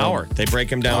down to hitters, an hour. They break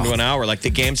them down to an hour. Like, the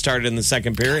game started in the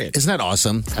second period. Isn't that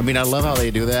awesome? I mean, I love how they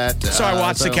do that. So I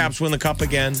watched the Caps win the Cup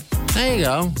again. There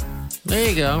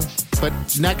you go. But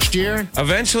next year?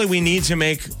 Eventually, we need to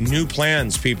make new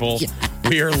plans, people. Yeah.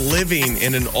 We are living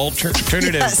in an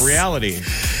alternative reality.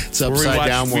 It's upside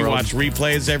down world. We watch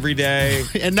replays every day.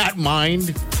 And not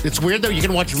mind. It's weird, though. You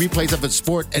can watch replays of a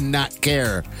sport and not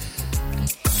care.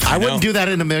 I wouldn't do that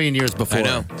in a million years before. I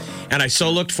know. And I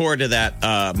so looked forward to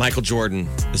that. Michael Jordan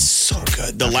is so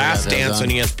good. The Last Dance on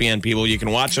ESPN, people. You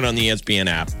can watch it on the ESPN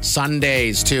app.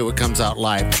 Sundays, too. It comes out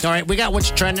live. All right, we got what's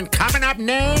trending coming up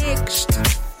next.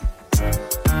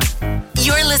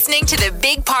 You're listening to the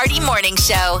Big Party Morning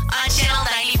Show on Channel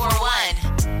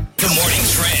 94.1. The Morning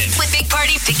Trend With Big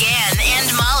Party began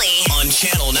and Molly on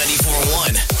Channel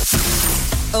 94.1.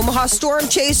 Omaha storm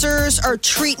chasers are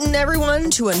treating everyone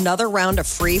to another round of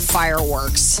free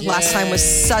fireworks. Yay. Last time was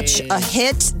such a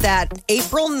hit that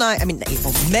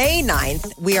May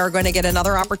 9th, we are going to get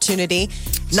another opportunity.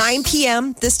 9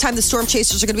 p.m. This time, the storm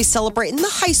chasers are going to be celebrating the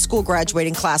high school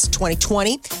graduating class of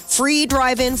 2020. Free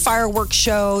drive-in fireworks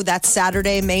show. That's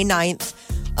Saturday, May 9th.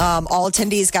 All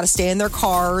attendees got to stay in their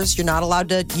cars. You're not allowed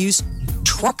to use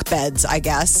truck beds, I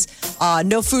guess.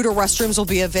 No food or restrooms will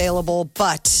be available,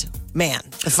 but man,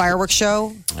 the fireworks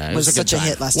show was such a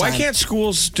hit last time. Why can't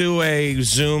schools do a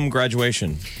Zoom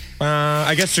graduation?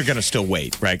 I guess they're going to still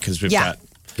wait, right? Because we've got...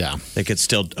 Yeah, they could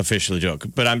still officially do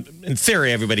it. But in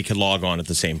theory, everybody could log on at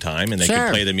the same time, and they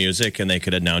could play the music, and they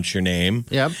could announce your name.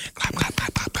 Yep. Clap, clap,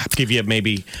 clap, clap, clap. Give you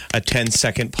maybe a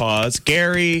 10-second pause.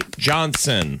 Gary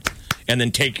Johnson. And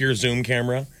then take your Zoom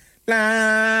camera.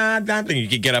 Blah, blah, blah. You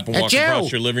could get up and walk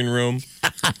across your living room.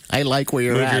 I like where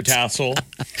you're Move at. your tassel.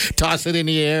 Toss it in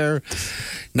the air.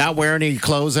 Not wear any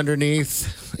clothes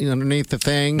underneath the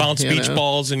thing. Bounce beach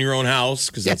balls in your own house,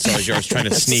 because that's always yours. Trying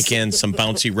to sneak in some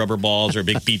bouncy rubber balls or a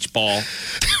big beach ball.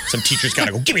 Some teacher's got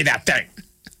to go, give me that thing.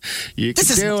 This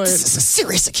is a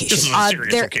serious occasion. This is a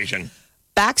serious occasion.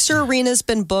 Baxter Arena's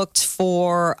been booked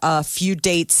for a few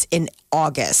dates in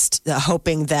August,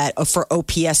 hoping that for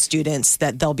OPS students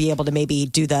that they'll be able to maybe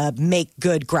do the make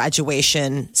good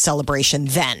graduation celebration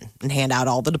then and hand out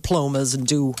all the diplomas and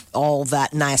do all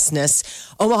that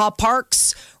niceness. Omaha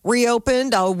Parks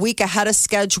reopened a week ahead of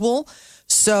schedule.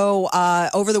 So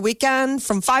over the weekend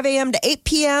from 5 a.m. to 8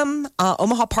 p.m.,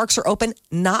 Omaha parks are open,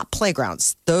 not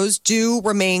playgrounds. Those do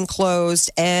remain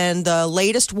closed. And the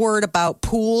latest word about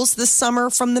pools this summer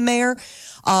from the mayor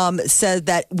said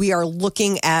that we are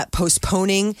looking at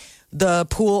postponing the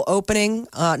pool opening.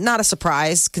 Not a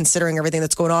surprise considering everything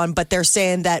that's going on, but they're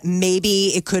saying that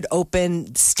maybe it could open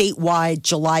statewide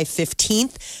July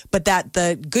 15th, but that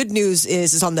the good news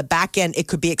is on the back end, it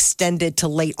could be extended to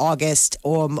late August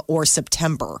or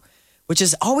September, which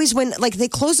is always when, like, they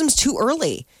close them too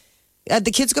early.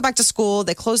 The kids go back to school,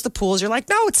 they close the pools. You're like,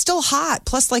 no, it's still hot.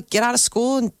 Plus, like, get out of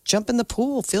school and jump in the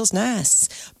pool. Feels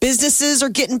nice. Businesses are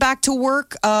getting back to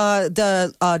work.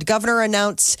 The governor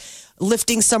announced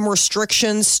lifting some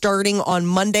restrictions starting on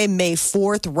Monday, May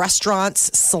 4th.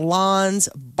 Restaurants, salons,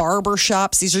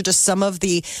 barbershops. These are just some of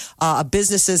the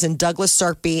businesses in Douglas,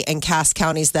 Sarpy, and Cass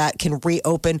counties that can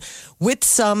reopen with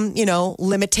some,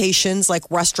 limitations. Like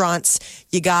restaurants,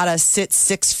 you got to sit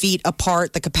 6 feet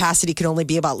apart. The capacity can only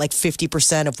be about like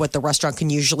 50% of what the restaurant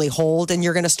can usually hold. And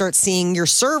you're going to start seeing your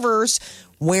servers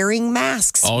wearing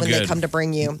masks when they come to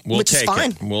bring you, which is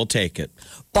fine. We'll take it.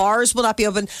 Bars will not be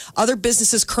open. Other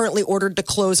businesses currently ordered to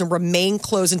close and remain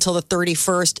closed until the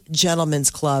 31st. Gentlemen's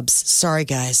clubs. Sorry,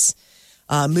 guys.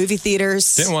 Movie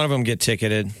theaters. Didn't one of them get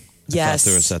ticketed? Yes. I thought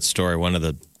there was that story. One of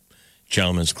the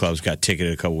gentlemen's clubs got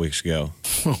ticketed a couple weeks ago.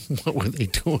 What were they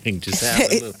doing? Just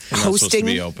hosting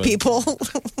people.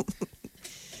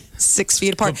 6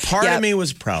 feet apart. But part of me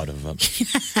was proud of them.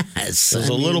 Yes, There's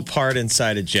a little part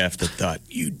inside of Jeff that thought,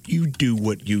 you do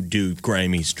what you do,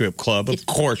 grimy strip club. Of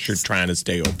course you're trying to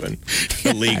stay open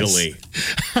legally.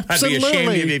 I'd be ashamed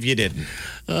of you if you didn't.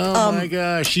 Oh, my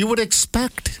gosh. You would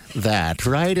expect that,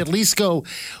 right? At least go,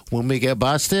 when we get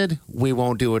busted, we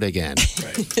won't do it again.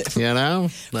 Right. No.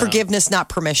 Forgiveness, not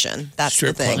permission. That's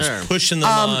strip the thing. Clubs pushing the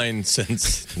line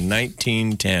since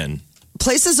 1910.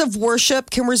 Places of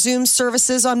worship can resume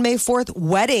services on May 4th.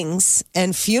 Weddings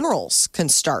and funerals can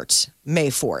start May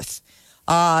 4th.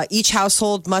 Each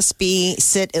household must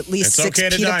sit at least 6 feet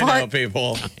apart. It's okay to die now,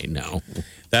 people. I know.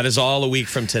 That is all a week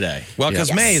from today. Well,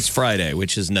 because May is Friday,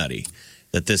 which is nutty.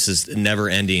 That this is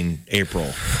never-ending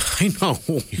April. I know.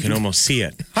 You can almost see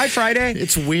it. Hi, Friday.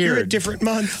 It's weird. You're a different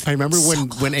month. I remember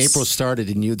when April started,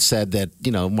 and you'd said that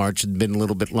March had been a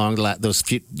little bit long. Those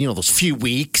few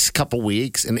weeks, couple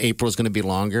weeks, and April's going to be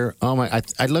longer. Oh my!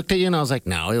 I looked at you and I was like,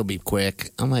 no, it'll be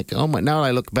quick. I'm like, oh my! Now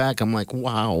I look back, I'm like,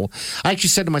 wow. I actually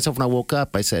said to myself when I woke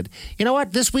up, I said, you know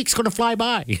what? This week's going to fly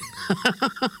by.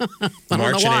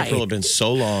 March and April have been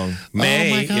so long.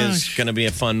 May is going to be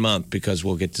a fun month because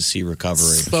we'll get to see recovery.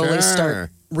 Slowly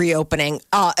start reopening.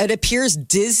 It appears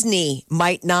Disney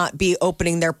might not be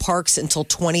opening their parks until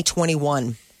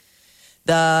 2021.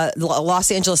 The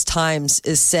Los Angeles Times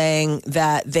is saying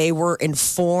that they were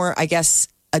informed, I guess,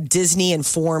 Disney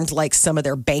informed like some of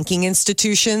their banking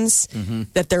institutions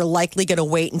that they're likely going to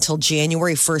wait until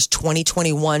January 1st,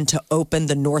 2021 to open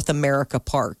the North America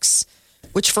parks,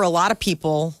 which for a lot of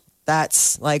people,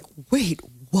 that's like, wait,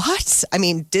 what? I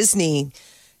mean, Disney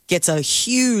gets a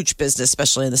huge business,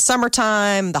 especially in the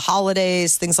summertime, the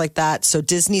holidays, things like that. So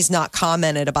Disney's not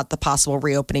commented about the possible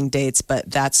reopening dates,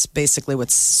 but that's basically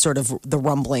what's sort of the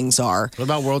rumblings are. What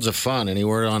about Worlds of Fun? Any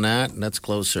word on that? That's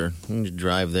closer. You can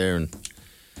drive there, and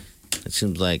it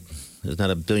seems like there's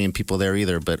not a billion people there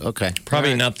either, but okay.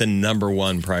 Probably not the number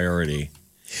one priority.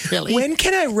 Really? When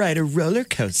can I ride a roller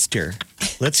coaster?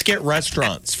 Let's get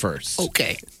restaurants first.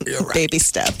 Okay. Baby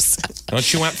steps.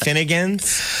 Don't you want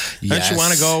Finnegan's? Yes. Don't you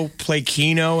want to go play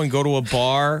Keno and go to a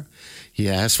bar?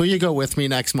 Yes. Will you go with me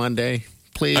next Monday,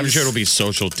 please? I'm sure it'll be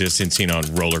social distancing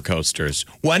on roller coasters.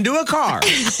 One to a car.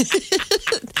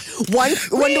 one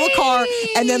to a car,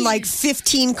 and then like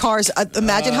 15 cars.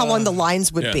 Imagine how long the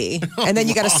lines would be. And then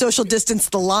you got to social distance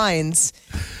the lines,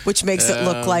 which makes it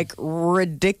look like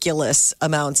ridiculous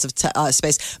amounts of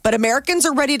space. But Americans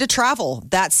are ready to travel.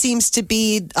 That seems to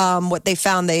be what they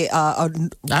found. A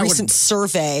recent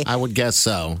survey. I would guess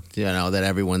so. That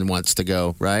everyone wants to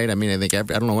go, right? I mean, I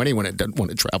don't know anyone that doesn't want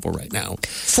to travel right now.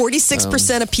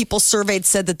 46% of people surveyed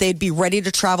said that they'd be ready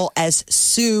to travel as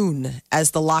soon as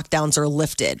the lockdowns are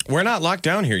lifted. We're not locked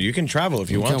down here. You can travel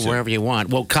if you want to. Wherever you want.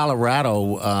 Well,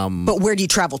 Colorado. But where do you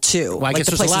travel to? Well, I guess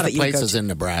there's a lot of places in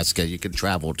Nebraska you can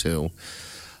travel to.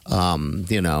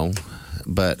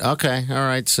 But okay. All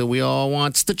right. So we all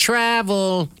wants to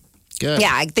travel. Good.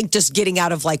 Yeah, I think just getting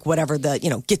out of like whatever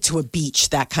get to a beach,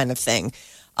 that kind of thing.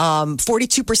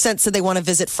 42% said they want to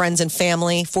visit friends and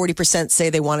family. 40% say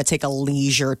they want to take a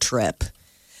leisure trip.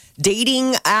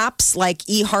 Dating apps like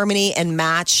eHarmony and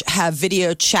Match have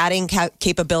video chatting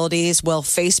capabilities. Well,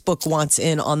 Facebook wants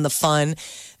in on the fun.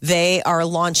 They are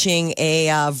launching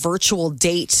a virtual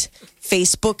date,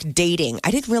 Facebook dating.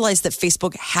 I didn't realize that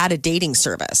Facebook had a dating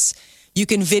service. You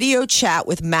can video chat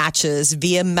with matches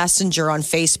via Messenger on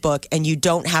Facebook, and you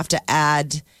don't have to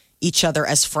add each other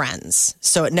as friends.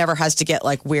 So it never has to get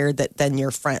like weird that then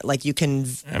your friend, like you can.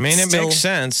 I mean, it makes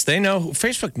sense. They know,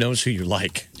 Facebook knows who you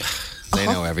like. They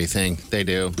know everything. They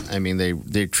do. I mean,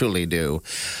 they truly do.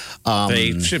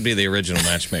 They should be the original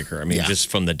matchmaker. I mean, just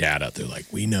from the data, they're like,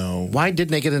 we know. Why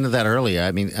didn't they get into that earlier?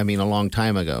 I mean, a long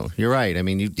time ago. You're right. I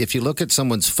mean, if you look at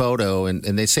someone's photo and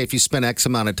they say if you spend X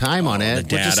amount of time on it,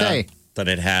 the what'd you say? That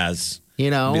it has.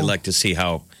 We'd like to see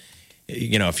how,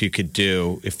 if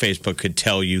Facebook could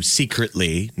tell you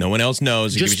secretly, no one else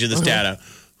knows, it gives you this data,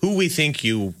 who we think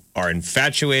you are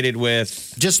infatuated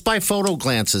with. Just by photo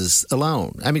glances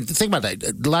alone. I mean, think about that.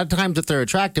 A lot of times if they're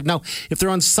attractive. Now, if they're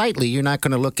unsightly, you're not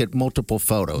going to look at multiple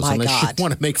photos unless you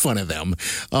want to make fun of them.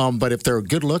 But if they're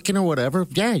good looking or whatever,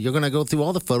 you're going to go through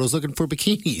all the photos looking for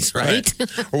bikinis, right?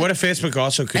 Or what if Facebook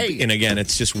also could, and again,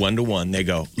 it's just one-to-one. They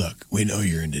go, look, we know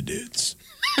you're into dudes.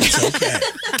 It's okay.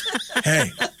 Hey,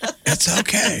 it's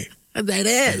okay. That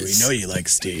is. Hey, we know you like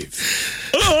Steve.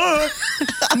 No,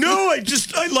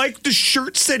 I like the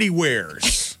shirts that he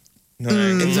wears.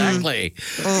 Exactly.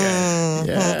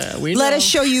 Yeah, Let us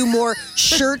show you more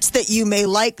shirts that you may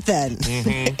like then.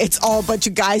 Mm-hmm. It's all a bunch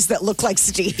of guys that look like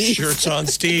Steve. Shirts on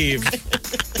Steve.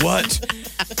 What?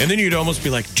 And then you'd almost be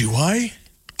like, do I?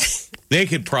 They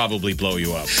could probably blow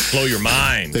you up, blow your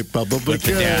mind. They probably with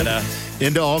could. The data.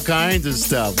 Into all kinds of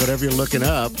stuff, whatever you're looking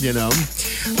up,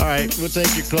 All right, we'll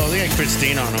take your clothes. We got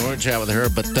Christine on. We'll chat with her.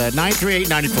 But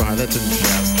 938-9400, that's in the show.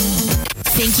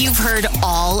 Think you've heard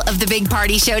all of the Big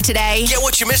Party Show today? Get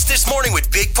what you missed this morning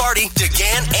with Big Party,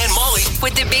 DeGan, and Molly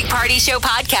With the Big Party Show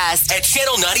podcast at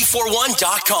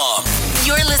channel941.com.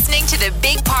 You're listening to the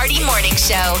Big Party Morning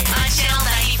Show on Channel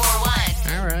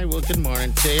 94.1. All right, well, good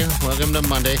morning to you. Welcome to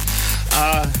Monday.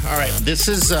 All right, this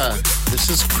is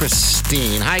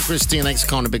Christine. Hi, Christine. Thanks for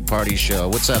calling the Big Party Show.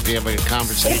 What's up? You have a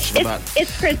conversation about?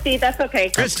 It's Christy. That's okay.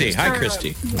 Christy. Hi,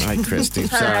 Christy. Hi, Christy.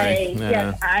 Sorry. Hi.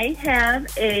 Yes, I have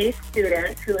a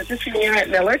student who is a senior at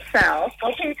Miller South.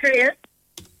 Go Patriots.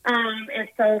 And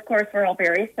so, of course, we're all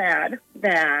very sad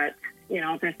that,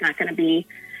 there's not going to be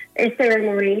a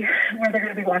ceremony where they're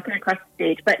going to be walking across the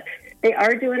stage. But they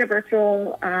are doing a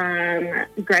virtual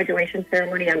graduation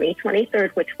ceremony on May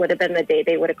 23rd, which would have been the day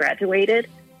they would have graduated.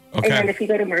 Okay. And then if you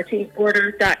go to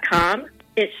marchingorders.com,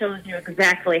 it shows you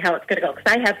exactly how it's going to go.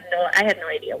 Because I had no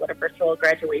idea what a virtual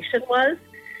graduation was.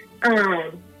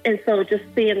 And so just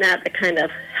seeing that kind of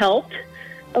helped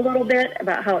a little bit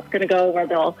about how it's going to go, where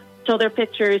they'll show their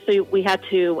pictures. So we had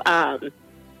to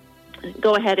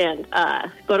go ahead and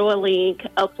go to a link,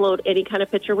 upload any kind of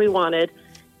picture we wanted.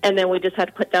 And then we just had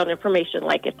to put down information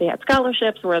like if they had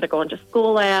scholarships, where they're going to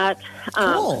school at.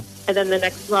 Cool. And then the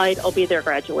next slide will be their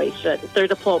graduation, their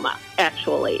diploma,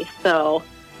 actually. So,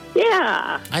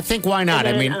 yeah. I think why not?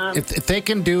 Then, I mean, if they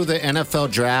can do the NFL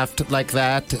draft like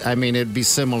that, I mean, it'd be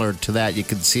similar to that. You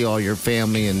could see all your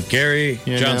family and Gary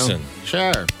Johnson.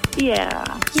 Sure.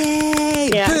 Yeah. Yay.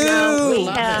 Yeah. Boo. No, we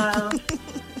have.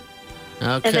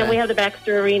 Okay. And then we have the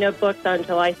Baxter Arena booked on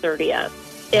July 30th.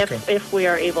 If we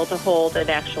are able to hold an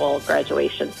actual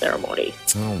graduation ceremony.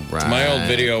 All right. My old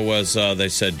video was, they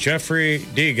said, Jeffrey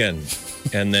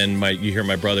Deegan. And then you hear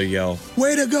my brother yell,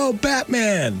 way to go,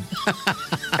 Batman.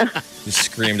 He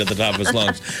screamed at the top of his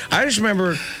lungs. I just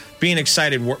remember being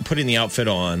excited, putting the outfit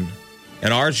on.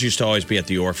 And ours used to always be at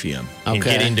the Orpheum. Okay. And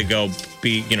getting to go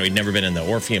be, he'd never been in the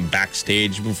Orpheum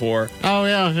backstage before. Oh,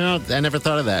 yeah. I never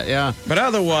thought of that, yeah. But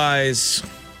otherwise,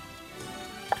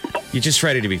 you're just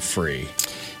ready to be free.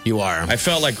 You are. I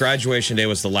felt like graduation day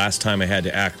was the last time I had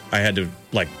to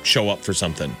show up for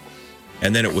something.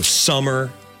 And then it was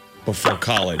summer before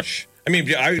college. I mean,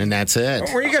 and that's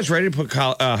it. Were you guys ready to put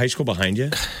high school behind you?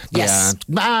 Yes.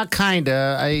 Yeah, kind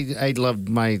of. I loved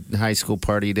my high school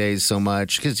party days so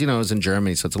much because, it was in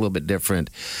Germany, so it's a little bit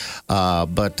different.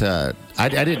 But I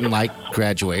didn't like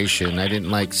graduation. I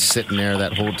didn't like sitting there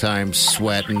that whole time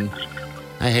sweating.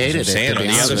 I hated it. On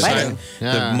the other side,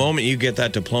 the moment you get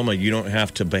that diploma, you don't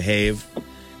have to behave.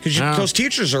 Because those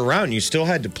teachers are around. You still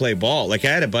had to play ball. Like, I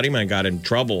had a buddy of mine got in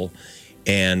trouble,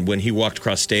 and when he walked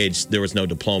across stage, there was no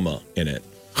diploma in it.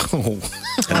 Oh.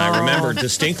 And I remember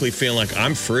distinctly feeling like,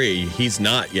 I'm free. He's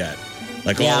not yet.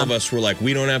 Like all of us were like,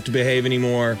 we don't have to behave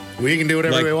anymore. We can do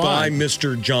whatever we want. Bye,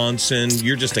 Mr. Johnson.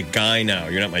 You're just a guy now.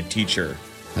 You're not my teacher.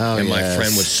 Oh, and my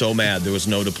friend was so mad there was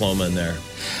no diploma in there.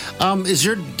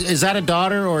 Is that a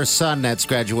daughter or a son that's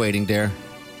graduating, Dare?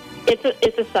 It's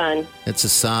a son. It's a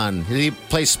son. Did he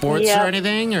play sports or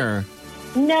anything, or?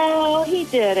 No, he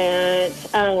didn't.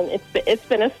 It's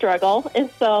been a struggle, and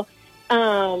so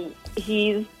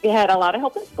he's had a lot of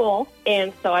help in school,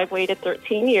 and so I've waited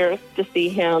 13 years to see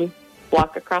him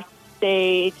walk across the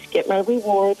stage, get my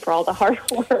reward for all the hard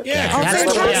work. Yeah,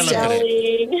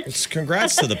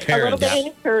 congrats to the parents. A little bit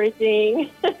encouraging.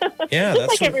 Yeah, just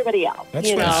like everybody else.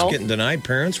 That's what's getting denied.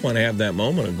 Parents want to have that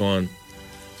moment of going.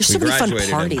 There's so many fun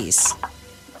parties.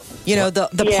 You know, the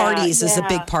parties is a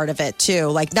big part of it, too.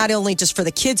 Like, not only just for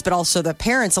the kids, but also the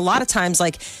parents. A lot of times,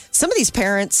 like, some of these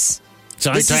parents... It's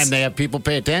the only time they have people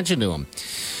pay attention to them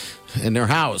in their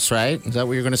house, right? Is that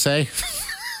what you're going to say?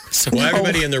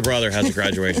 Everybody and their brother has a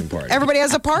graduation party. Everybody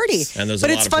has a party. And there's a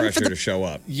lot of pressure to show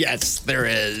up. Yes, there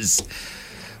is.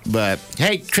 But,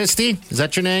 hey, Christy, is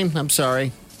that your name? I'm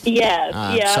sorry. Yes,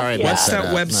 sorry about What's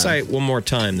that website one more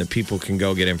time that people can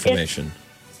go get information?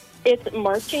 It's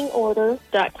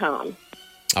marchingorders.com.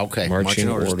 Okay,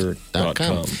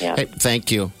 marchingorders.com. Yeah. Hey,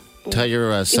 thank you. Tell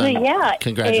your son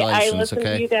congratulations, I listen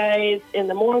to you guys in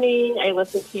the morning. I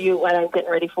listen to you when I'm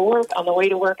getting ready for work. On the way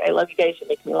to work, I love you guys. You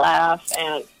make me laugh.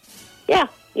 And,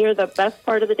 you're the best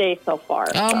part of the day so far.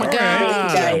 Oh, my God.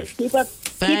 Thank you guys.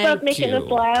 Keep up making us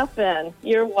laugh, and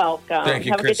you're welcome. Thank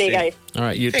you, Have Christy. a good day, guys. All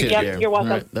right, you too. You're welcome.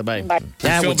 Right, bye-bye. Bye.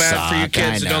 I feel bad for you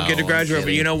kids that don't get to graduate,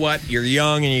 but you know what? You're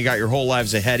young and you got your whole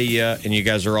lives ahead of you, and you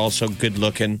guys are all so good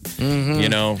looking. Mm-hmm. You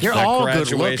know, you're all good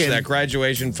looking. That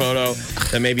graduation photo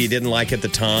that maybe you didn't like at the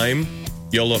time,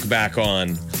 you'll look back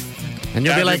on. And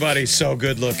you'll be like, everybody's so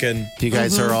good looking. You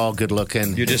guys are all good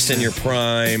looking. You're just in your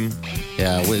prime.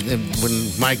 Yeah,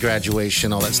 when my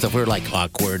graduation, all that stuff, we were like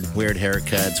awkward, weird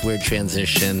haircuts, weird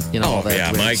transition, all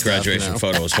that. My graduation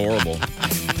photo was horrible.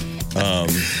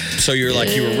 So you're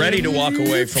like, you were ready to walk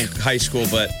away from high school,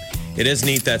 but it is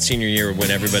neat that senior year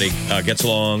when everybody gets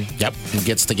along. Yep, and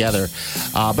gets together.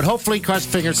 But hopefully, cross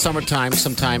fingers, summertime,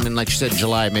 sometime in, like you said,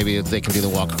 July, maybe they can do the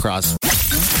walk across.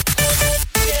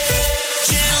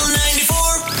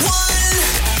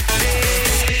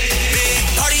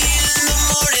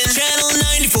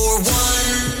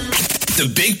 The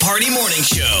Big Party Morning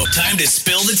Show. Time to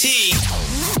spill the tea.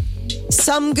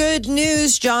 Some good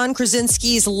news. John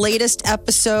Krasinski's latest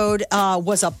episode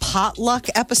was a potluck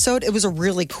episode. It was a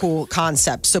really cool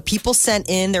concept. So people sent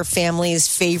in their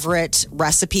family's favorite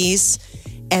recipes,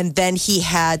 and then he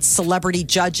had celebrity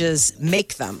judges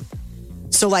make them.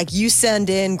 So, like, you send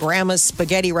in Grandma's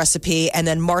spaghetti recipe, and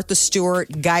then Martha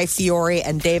Stewart, Guy Fieri,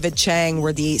 and David Chang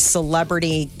were the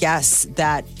celebrity guests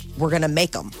that were going to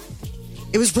make them.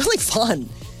 It was really fun.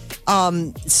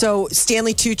 So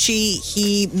Stanley Tucci,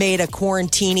 he made a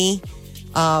quarantini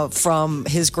from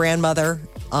his grandmother.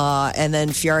 And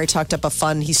then Fieri talked up a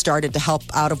fund he started to help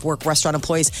out-of-work restaurant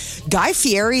employees. Guy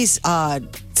Fieri's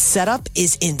setup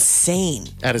is insane.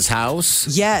 At his house?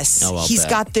 Yes. He's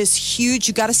got this huge,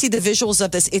 you got to see the visuals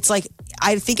of this. It's like,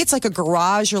 I think it's like a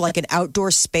garage or like an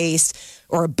outdoor space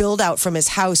or a build-out from his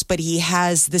house, but he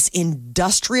has this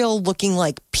industrial-looking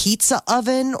like pizza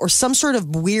oven or some sort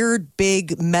of weird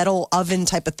big metal oven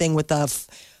type of thing with a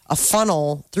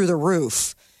funnel through the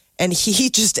roof. And he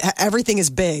just, everything is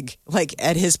big, like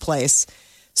at his place.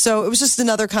 So it was just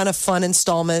another kind of fun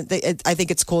installment. I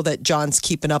think it's cool that John's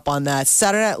keeping up on that.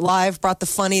 Saturday Night Live brought the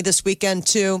funny this weekend,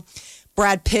 too.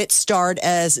 Brad Pitt starred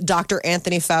as Dr.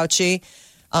 Anthony Fauci.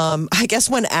 I guess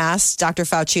when asked, Dr.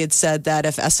 Fauci had said that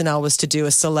if SNL was to do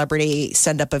a celebrity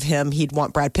send-up of him, he'd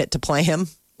want Brad Pitt to play him.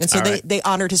 And so they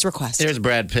honored his request. There's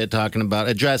Brad Pitt talking about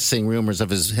addressing rumors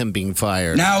of him being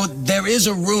fired. Now, there is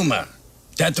a rumor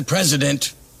that the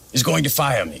president is going to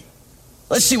fire me.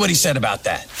 Let's see what he said about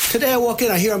that. Today I walk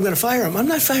in, I hear I'm going to fire him. I'm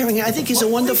not firing him. I think he's a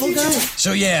wonderful guy.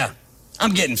 So, yeah,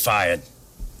 I'm getting fired.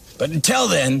 But until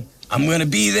then, I'm going to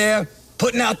be there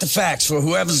putting out the facts for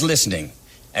whoever's listening.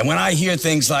 And when I hear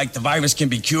things like the virus can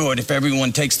be cured if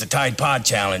everyone takes the Tide Pod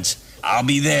Challenge, I'll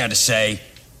be there to say,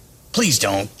 please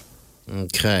don't.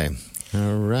 Okay.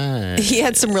 All right. He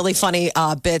had some really funny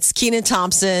bits. Kenan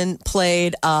Thompson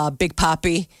played Big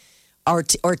Papi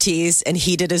Ortiz, and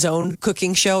he did his own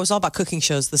cooking show. It was all about cooking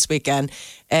shows this weekend.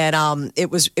 And it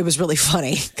was really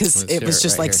funny because it was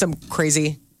just like some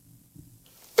crazy.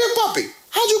 Big Papi,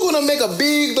 how you going to make a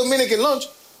big Dominican lunch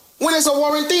when it's a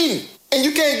quarantine? And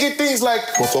you can't get things like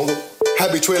mofongo,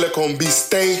 habichuela con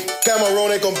bistec,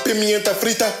 camarones con pimienta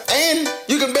frita, and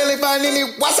you can barely find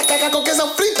any guasacaca con queso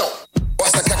frito.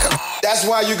 Guasacaca. That's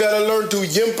why you gotta learn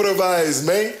to improvise,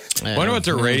 man. I wonder what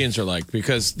their ratings are like,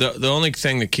 because the only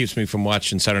thing that keeps me from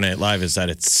watching Saturday Night Live is that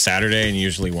it's Saturday and you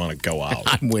usually want to go out.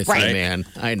 I'm with you, man.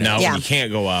 I know. Now, when you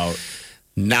can't go out,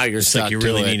 now you're it's stuck like you to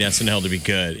really it. need SNL to be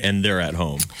good, and they're at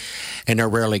home. And they're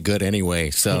rarely good anyway,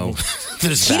 so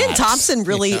there's Keaton that. Thompson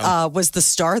really was the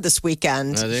star this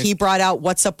weekend. He brought out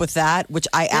What's Up With That, which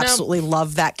I absolutely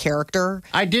love that character.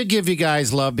 I did give you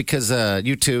guys love because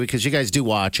you two, because you guys do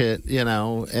watch it,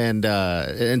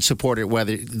 and support it,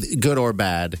 whether good or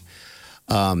bad.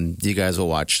 You guys will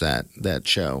watch that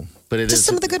show. But it Just is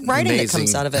some of the good writing that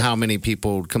comes out of it. How many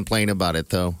people complain about it,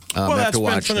 though? Well, that's after been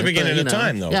watching from the it. beginning But, of the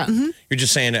time, though. Yeah. You're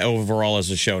just saying overall as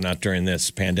a show, not during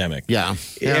this pandemic. Yeah.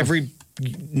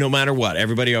 No matter what,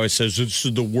 everybody always says this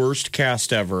is the worst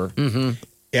cast ever.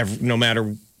 Mm-hmm. No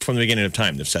matter from the beginning of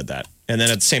time, they've said that. And then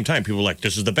at the same time, people are like,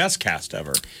 this is the best cast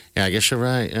ever. Yeah, I guess you're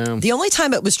right. The only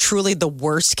time it was truly the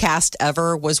worst cast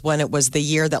ever was when it was the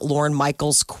year that Lorne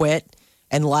Michaels quit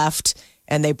and left.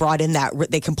 And they brought in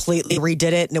they completely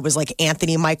redid it. And it was like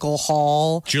Anthony Michael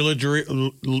Hall.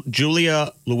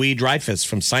 Julia Louis-Dreyfus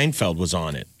from Seinfeld was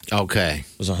on it. Okay.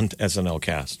 Was on SNL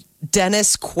cast.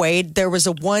 Dennis Quaid. There was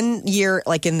a 1 year,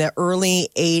 like in the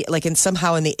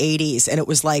somehow in the 80s. And it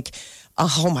was like,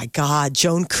 oh my God,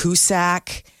 Joan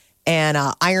Cusack and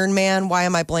Iron Man. Why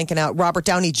am I blanking out? Robert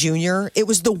Downey Jr. It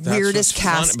was the weirdest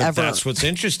cast ever. That's what's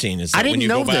interesting is that I didn't when you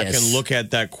know go back this. and look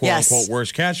at that quote unquote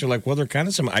worst cast, you're like, well, they're kind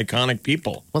of some iconic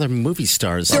people. Well, they're movie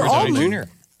stars. They're all Downey Jr.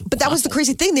 But that was the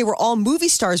crazy thing. They were all movie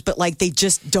stars, but like they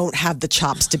just don't have the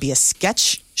chops to be a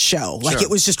sketch show. Like Sure. it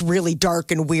was just really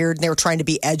dark and weird. And they were trying to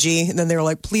be edgy. And then they were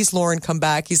like, please, Lauren, come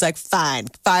back. He's like, fine,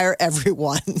 fire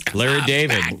everyone. Larry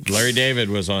David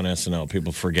was on SNL.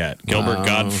 People forget. Gilbert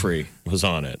Godfrey was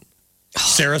on it.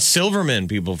 Sarah Silverman,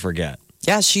 people forget.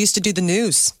 Yeah, she used to do the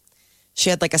news. She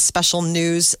had like a special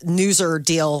newser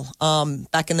deal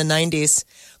back in the 90s.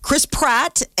 Chris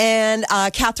Pratt and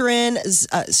Catherine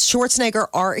Schwarzenegger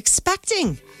are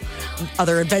expecting.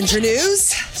 Other Avenger news.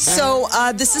 So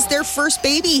this is their first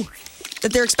baby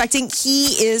that they're expecting.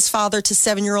 He is father to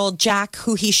 7-year-old Jack,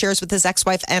 who he shares with his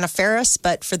ex-wife Anna Faris.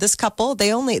 But for this couple,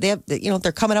 they're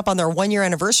coming up on their 1-year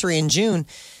anniversary in June.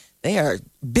 They are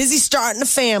busy starting a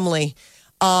family.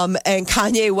 And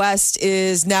Kanye West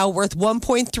is now worth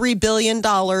 $1.3 billion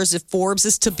if Forbes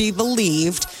is to be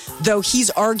believed, though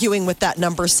he's arguing with that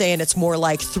number, saying it's more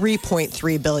like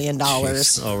 $3.3 billion.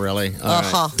 Jeez. Oh, really?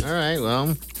 All right,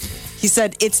 well. He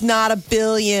said it's not $1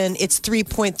 billion, it's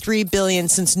 $3.3 billion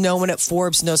since no one at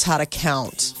Forbes knows how to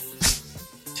count.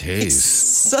 Jeez.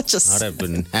 Such a... I'd have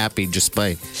been happy just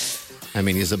by... I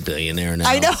mean, he's a billionaire now.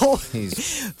 I know.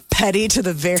 He's petty to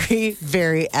the very,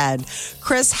 very end.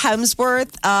 Chris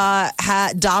Hemsworth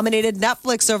dominated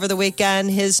Netflix over the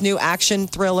weekend. His new action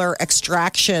thriller,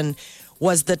 Extraction,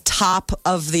 was the top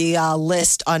of the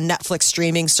list on Netflix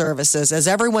streaming services. As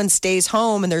everyone stays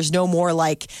home and there's no more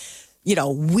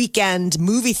weekend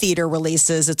movie theater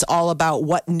releases. It's all about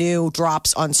what new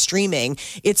drops on streaming.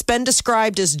 It's been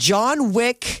described as John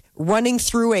Wick running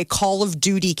through a Call of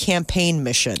Duty campaign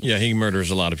mission. Yeah, he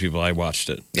murders a lot of people. I watched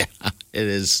it. Yeah, it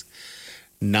is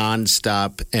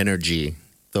nonstop energy,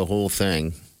 the whole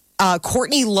thing.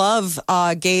 Courtney Love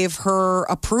gave her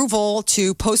approval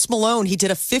to Post Malone. He did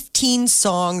a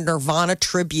 15-song Nirvana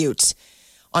tribute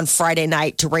on Friday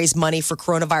night to raise money for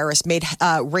coronavirus,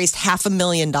 raised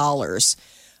 $500,000.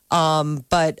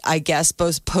 But I guess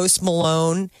both Post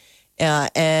Malone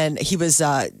and he did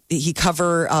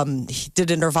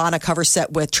a Nirvana cover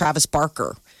set with Travis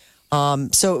Barker.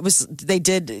 So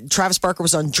Travis Barker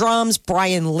was on drums,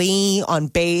 Brian Lee on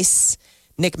bass,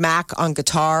 Nick Mack on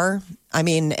guitar. I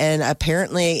mean, and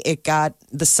apparently it got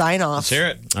the sign off. Let's hear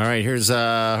it. All right, here's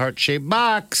a heart-shaped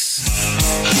box.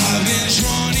 I've been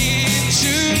drawn into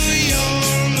your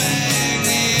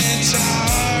magnetar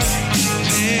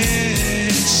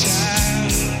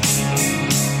inside.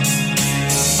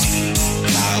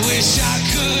 I wish I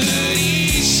could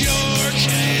eat your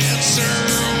cancer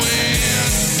when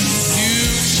you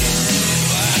turn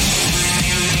black.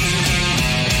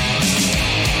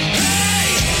 Hey,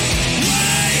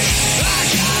 wait, I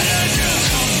gotta do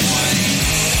complaint.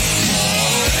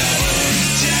 Forever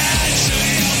dead to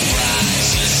your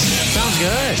prices. Sounds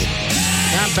good.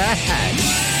 Not bad.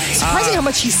 Surprising how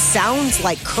much he sounds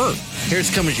like Kurt. Here's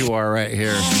Come As You Are right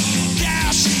here.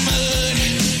 Gas mud,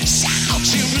 shout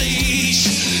to bleach.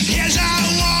 Yes, I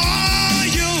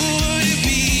want you to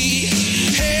be.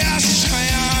 Yes,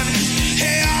 friend.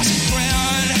 Yes,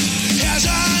 friend. Yes, I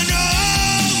know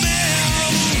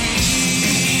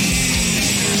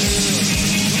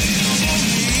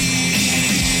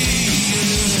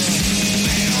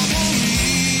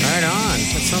Right on.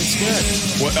 That sounds good.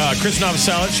 Chris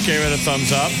Novoselic gave it a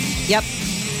thumbs up. Yep.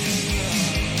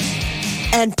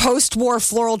 And post-war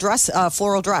floral dress.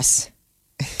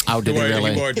 Oh, did he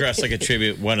really? He wore a dress like a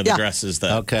tribute, one of the dresses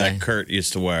that Kurt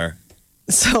used to wear.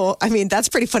 So, I mean, that's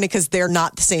pretty funny because they're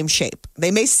not the same shape.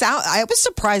 They may sound, I was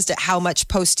surprised at how much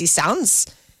Posty sounds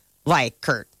like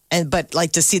Kurt. But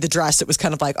like to see the dress, it was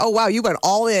kind of like, oh, wow, you went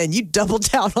all in. You doubled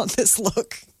down on this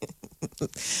look.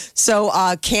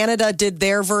 So Canada did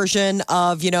their version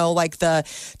of, like the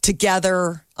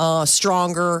Together,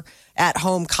 Stronger at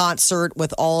home concert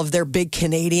with all of their big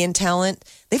Canadian talent.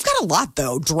 They've got a lot,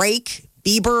 though. Drake,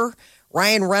 Bieber,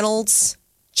 Ryan Reynolds,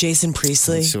 Jason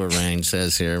Priestley. Let's see what Ryan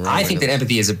says here. I think that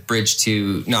empathy is a bridge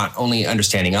to not only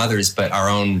understanding others, but our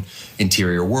own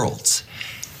interior worlds.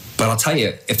 But I'll tell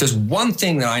you, if there's one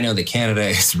thing that I know that Canada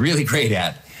is really great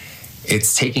at,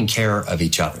 it's taking care of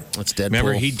each other. That's Deadpool.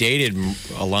 Remember, he dated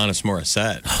Alanis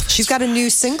Morissette. She's got a new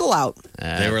single out.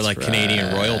 They were like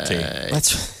Canadian royalty.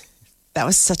 That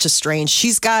was such a strange.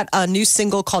 She's got a new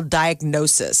single called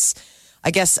Diagnosis.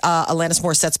 I guess Alanis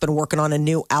Morissette's been working on a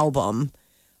new album.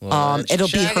 Well, it'll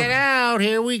be check it out.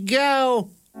 Here we go.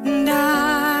 And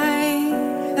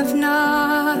I have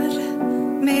not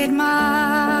made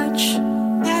much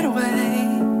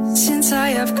headway since I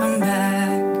have come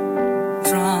back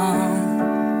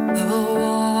from the war.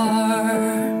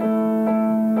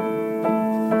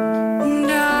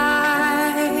 And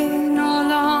I no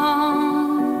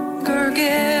longer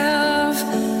give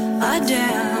a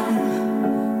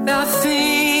damn about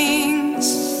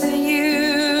things that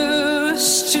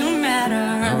used to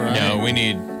matter. All right. No, we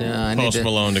need Post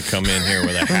Malone to come in here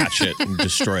with a hatchet and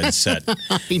destroy the set.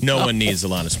 No one needs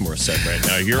Alanis Morissette right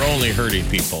now. You're only hurting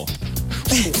people.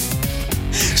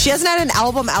 She hasn't had an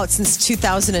album out since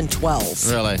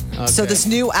 2012. Really? Okay. So this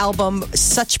new album,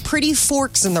 Such Pretty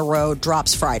Forks in the Road,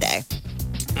 drops Friday.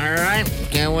 All right.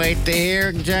 Can't wait to hear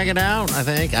and check it out, I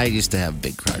think. I used to have a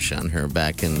big crush on her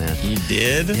back in that. You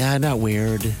did? Yeah, not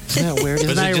weird. Isn't that weird? Was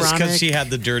Isn't it that just because ironic? she had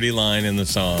the dirty line in the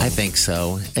song? I think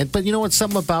so. But you know what?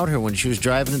 Something about her when she was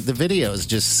driving the videos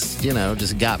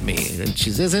just got me. And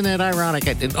she's, isn't it ironic?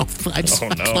 I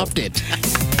loved it.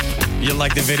 You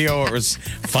like the video where it was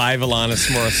 5 Alanis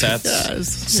Morissettes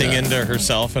singing to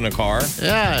herself in a car?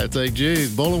 Yeah, it's like,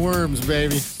 geez, bowl of worms,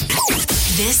 baby.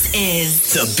 This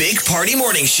is The Big Party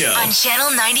Morning Show on Channel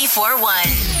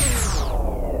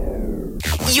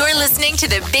 94.1. You're listening to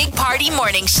the Big Party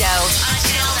Morning Show on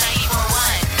Channel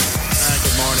 94.1.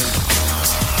 Good morning.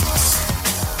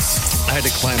 I had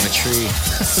to climb a tree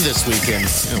this weekend.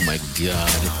 Oh, my God.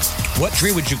 What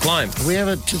tree would you climb? We have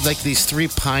these 3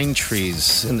 pine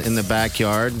trees in the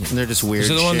backyard, and they're just weird. Is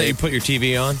it the one that you put your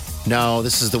TV on? No,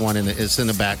 this is the one it's in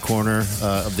the back corner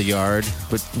of the yard.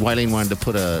 But Wileen wanted to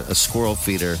put a squirrel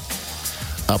feeder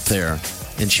up there,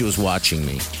 and she was watching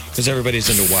me. Because everybody's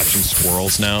into watching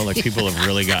squirrels now. Like, people have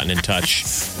really gotten in touch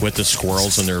with the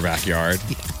squirrels in their backyard.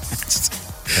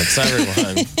 That's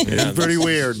everyone. It's pretty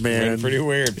weird, man. Pretty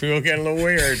weird. People get a little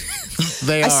weird.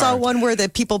 They I saw one where the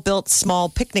people built small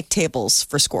picnic tables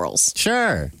for squirrels.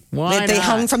 Sure. Why They not?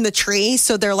 hung from the tree,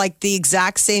 so they're like the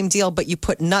exact same deal, but you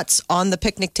put nuts on the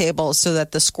picnic table so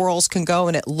that the squirrels can go,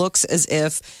 and it looks as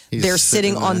if they're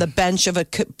sitting on the bench of a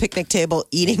picnic table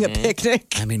eating a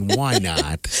picnic. I mean, why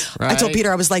not? Right? I told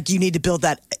Peter, I was like, you need to build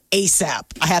that ASAP.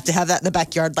 I have to have that in the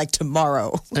backyard like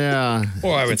tomorrow. Yeah.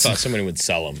 Or I would thought somebody would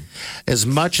sell them. As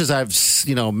much as I've,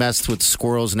 messed with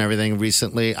squirrels and everything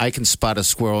recently, I can spot a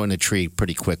squirrel in a tree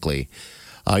pretty quickly.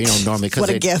 Normally because what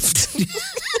a gift.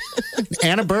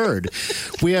 And a bird.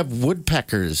 We have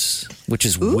woodpeckers, which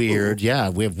is weird. Yeah,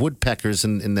 we have woodpeckers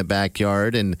in the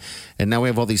backyard, and now we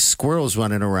have all these squirrels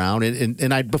running around.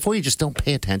 And before you just don't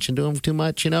pay attention to them too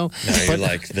much, Now you're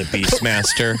like the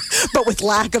Beastmaster. But with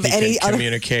lack of any other...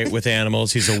 communicate with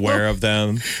animals. He's aware of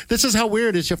them. This is how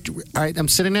weird it is. You have to, all right, I'm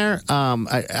sitting there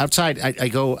outside. I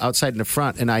go outside in the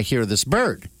front, and I hear this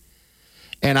bird.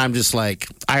 And I'm just like,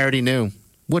 I already knew.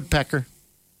 Woodpecker.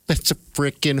 It's a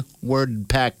freaking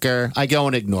woodpecker. I go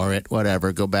and ignore it,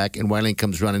 whatever. Go back, and Wileen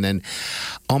comes running in.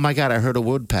 Oh, my God, I heard a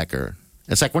woodpecker.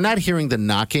 It's like we're not hearing the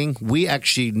knocking. We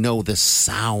actually know the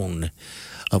sound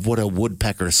of what a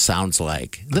woodpecker sounds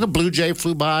like. Then a blue jay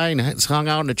flew by and hung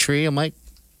out in a tree. I'm like,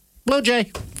 blue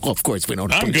jay. Well, of course, we know.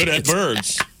 I'm good at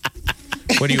birds.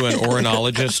 What are you, an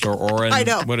ornithologist or I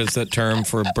know. What is that term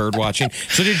for bird watching?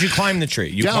 So did you climb the tree?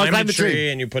 You climbed the tree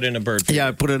and you put in a bird feeder. Yeah,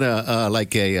 I put in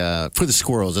for the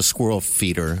squirrels, a squirrel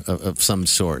feeder of some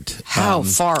sort. How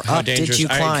far up did you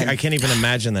climb? I can't even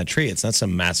imagine that tree. It's not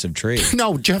some massive tree.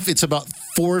 No, Jeff, it's about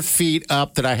 4 feet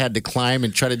up that I had to climb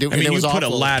and try to do. I mean, and it was you put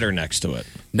awful. A ladder next to it.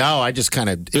 No, I just kind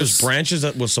of... There's branches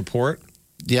that will support?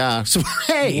 Yeah. So,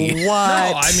 hey. What?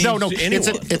 I mean, No.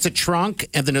 anyone. It's a trunk,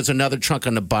 and then there's another trunk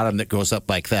on the bottom that goes up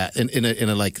like that. In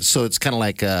a like, so it's kind of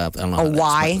like I don't know. A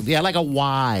Y? Yeah, like a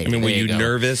Y. I mean, were There you go.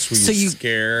 nervous? Were you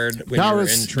scared when you were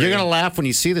in tree? You're going to laugh when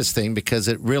you see this thing because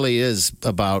it really is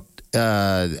about,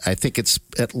 I think it's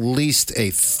at least a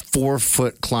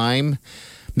 4-foot climb,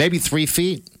 maybe 3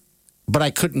 feet. But I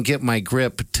couldn't get my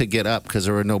grip to get up because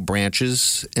there were no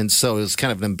branches. And so it was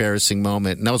kind of an embarrassing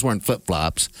moment. And I was wearing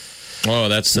flip-flops. Oh,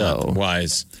 that's not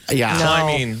wise. Yeah.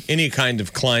 Climbing, any kind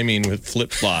of climbing with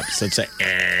flip-flops, that's a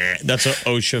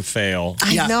OSHA fail.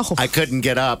 I know. I couldn't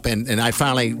get up, and I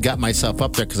finally got myself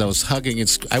up there because I was hugging.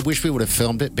 And I wish we would have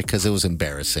filmed it because it was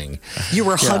embarrassing. You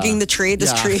were hugging the tree.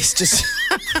 This Yeah. tree is just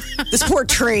this poor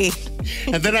tree.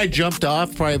 And then I jumped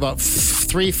off probably about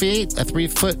 3 feet, a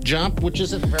 3-foot jump, which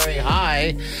isn't very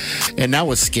high, and that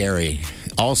was scary.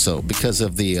 Also, because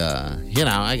of the,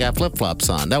 I got flip-flops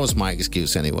on. That was my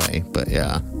excuse anyway, but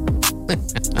yeah.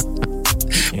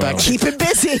 Keep it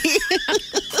busy.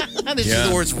 This is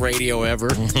the worst radio ever.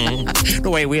 No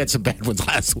way, we had some bad ones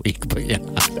last week, but yeah.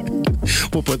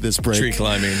 We'll put this break. Tree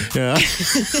climbing. Yeah.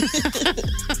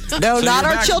 No, So not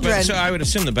your our back- children. So I would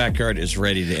assume the backyard is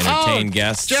ready to entertain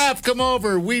guests. Jeff, come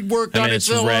over. We worked on it it's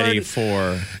so ready hard.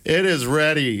 for. It is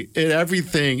ready.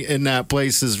 Everything in that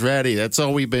place is ready. That's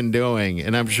all we've been doing.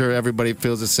 And I'm sure everybody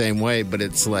feels the same way. But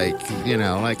it's like,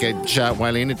 like I shot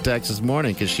Wileen a text this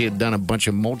morning because she had done a bunch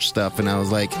of mulch stuff. And I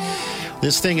was like,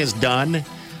 this thing is done.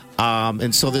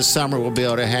 And so this summer we'll be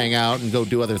able to hang out and go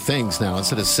do other things now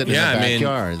instead of sitting in the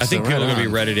backyard. I think people are going to be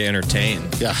ready to entertain.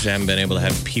 Yeah. They haven't been able to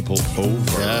have people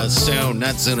over. Yeah, soon.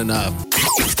 Not soon enough.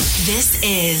 This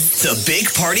is The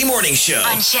Big Party Morning Show.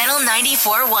 on Channel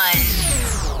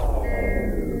 94.1.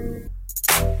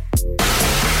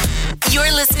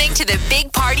 You're listening to the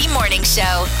Big Party Morning Show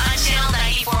on Channel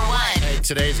 94.1. Hey,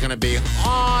 today's going to be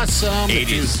awesome.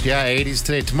 80s. Yeah, 80s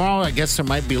today. Tomorrow, I guess there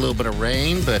might be a little bit of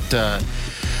rain, but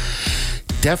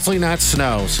definitely not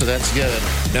snow, so that's good.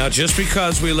 Now, just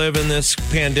because we live in this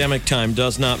pandemic time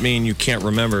does not mean you can't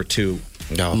remember to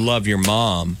love your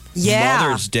mom. Yeah.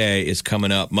 Mother's Day is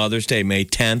coming up. Mother's Day, May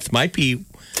 10th. Might be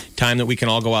time that we can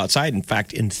all go outside. In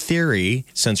fact, in theory,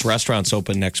 since restaurants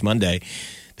open next Monday,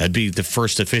 that'd be the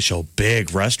first official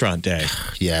big restaurant day.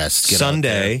 Yes. get out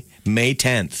Sunday, May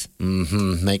 10th.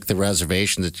 Mm-hmm. Make the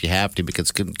reservations that you have to because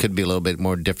it could be a little bit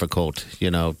more difficult, to,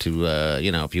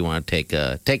 if you want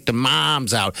to take the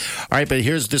moms out. All right, but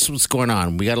this what's going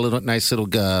on. We got a nice little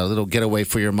getaway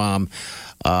for your mom.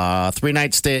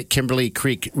 3-night stay at Kimberly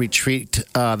Creek Retreat.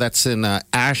 That's in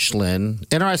Ashland.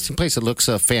 Interesting place. It looks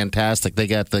fantastic. They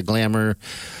got the glamour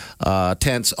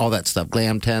tents, all that stuff,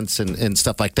 glam tents and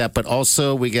stuff like that. But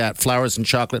also we got flowers and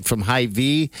chocolate from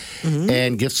Hy-Vee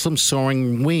and gifts from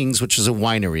Soaring Wings, which is a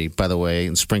winery, by the way,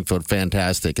 in Springfield.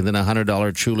 Fantastic. And then a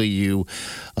 $100 Truly You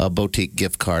boutique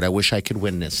gift card. I wish I could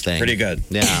win this thing. Pretty good.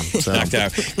 Yeah. So. Knocked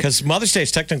out. Because Mother's Day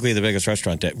is technically the biggest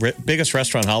restaurant day, biggest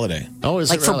restaurant holiday. Oh, is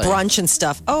Like it for really? brunch and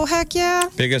stuff. Oh, heck yeah.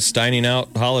 Biggest dining out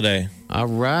holiday. All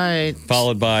right.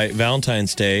 Followed by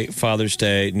Valentine's Day, Father's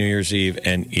Day, New Year's Eve,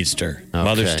 and Easter. Okay.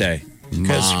 Mother's Day.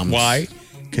 Because Moms. why?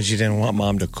 Because you didn't want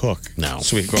mom to cook. No.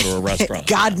 So we could go to a restaurant.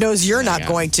 God knows you're not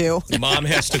going to. Mom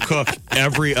has to cook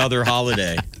every other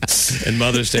holiday. And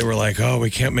Mother's Day, we're like, oh, we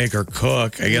can't make her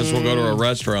cook. I guess we'll go to a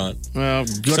restaurant. Well,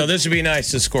 So this would be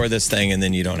nice to score this thing, and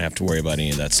then you don't have to worry about any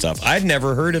of that stuff. I'd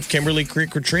never heard of Kimberly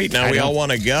Creek Retreat. Now we all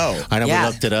want to go. I know Yeah.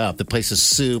 we looked it up. The place is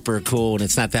super cool, and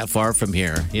it's not that far from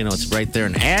here. It's right there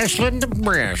in Ashland,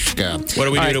 Nebraska. What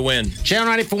do we All do right. to win?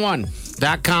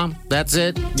 Channel941.com. That's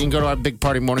it. You can go to our Big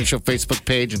Party Morning Show Facebook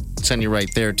page and send you right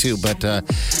there, too. But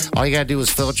all you got to do is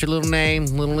fill out your little name,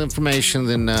 little information,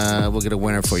 then we'll get a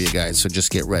winner for you guys. So just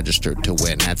get registered to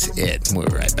win. That's it. We'll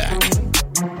be right back.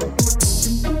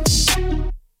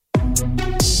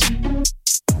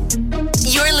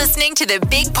 You're listening to the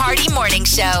Big Party Morning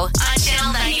Show on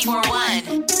Channel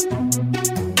 94.1.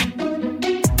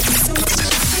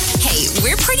 Hey,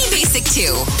 we're pretty basic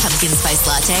too. Pumpkin spice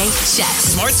latte? Check.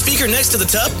 Smart speaker next to the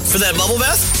tub for that bubble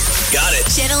bath? Got it.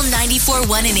 Channel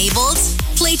 94.1 enabled?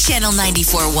 Play Channel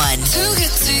 94.1. To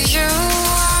get to you, I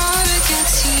wanna get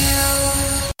to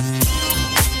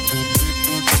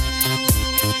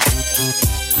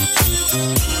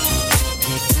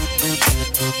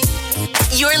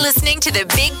You're listening to the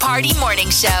Big Party Morning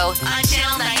Show on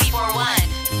Channel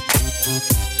 94.1.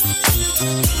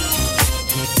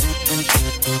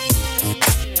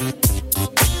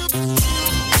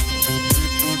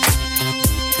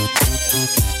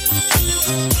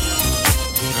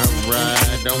 All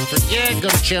right. Don't forget, go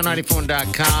to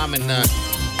channel94.com and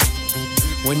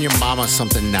win your mama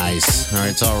something nice. All right,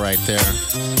 it's all right there.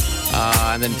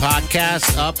 And then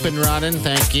podcast up and running.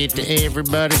 Thank you to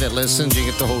everybody that listens. You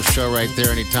get the whole show right there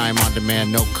anytime on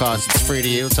demand. No cost. It's free to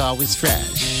you. It's always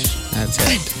fresh. That's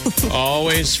it.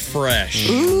 Always fresh.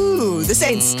 Ooh, this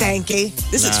ain't stanky.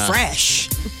 This is fresh.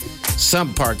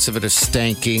 Some parts of it are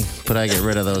stanky, but I get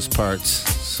rid of those parts.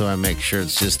 So I make sure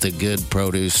it's just the good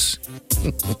produce.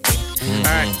 All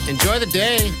right. Enjoy the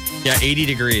day. Yeah, 80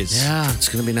 degrees. Yeah, it's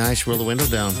going to be nice. Roll the window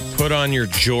down. Put on your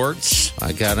jorts.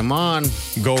 I got them on.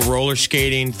 Go roller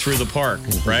skating through the park,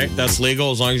 right? That's legal.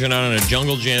 As long as you're not in a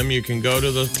jungle gym, you can go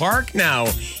to the park now.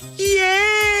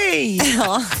 Yay!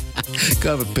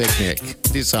 Go have a picnic.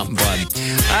 Do something fun.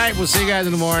 All right, we'll see you guys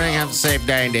in the morning. Have a safe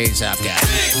day and days up,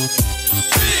 guys.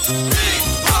 Big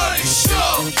party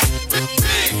show.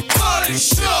 Big party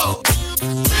show.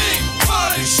 Big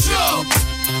party show.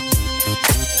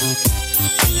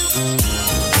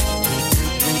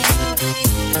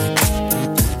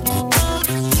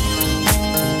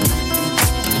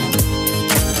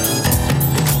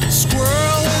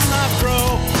 Squirrel in my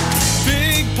fro.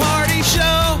 Big party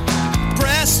show.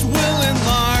 Breast will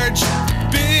enlarge.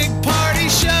 Big party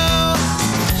show.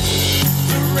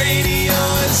 The radio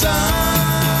is on.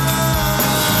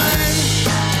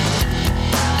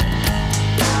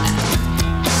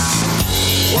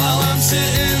 While I'm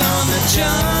sitting on the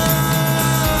john.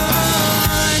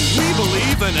 We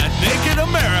believe in a naked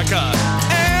America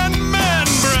and man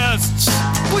breasts.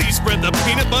 Please spread the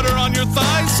peanut butter on your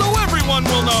thighs so everyone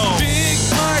will know. Big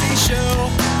party show.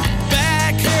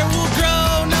 Back hair will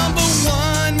grow. Number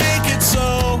one, make it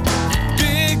so.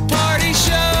 Big party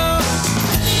show.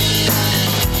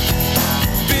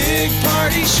 Big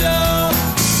party show.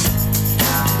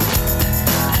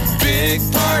 Big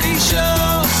party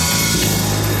show.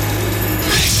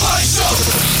 Big party show.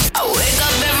 I wake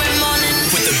up every morning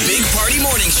with the Big Party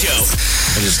Morning Show.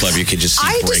 I just love you could just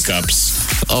see breakups.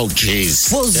 Oh, geez.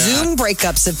 Well, Zoom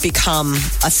breakups have become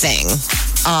a thing.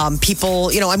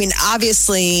 People,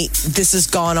 obviously this has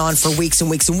gone on for weeks and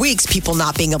weeks and weeks, people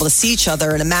not being able to see each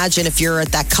other. And imagine if you're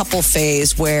at that couple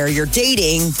phase where you're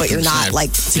dating, but you're not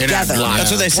together. That's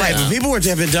what they say. Right. But people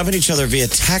have been dumping each other via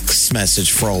text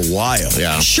message for a while.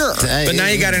 Yeah. Sure. But now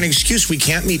you got an excuse. We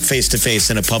can't meet face to face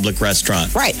in a public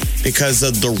restaurant. Right. Because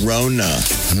of the Rona.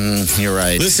 You're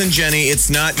right. Listen, Jenny, it's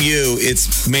not you.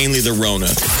 It's mainly the Rona.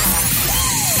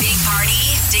 Big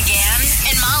Party, DeGan,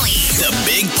 and Molly. The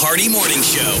Big Party Morning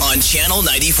Show on Channel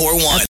 94.1.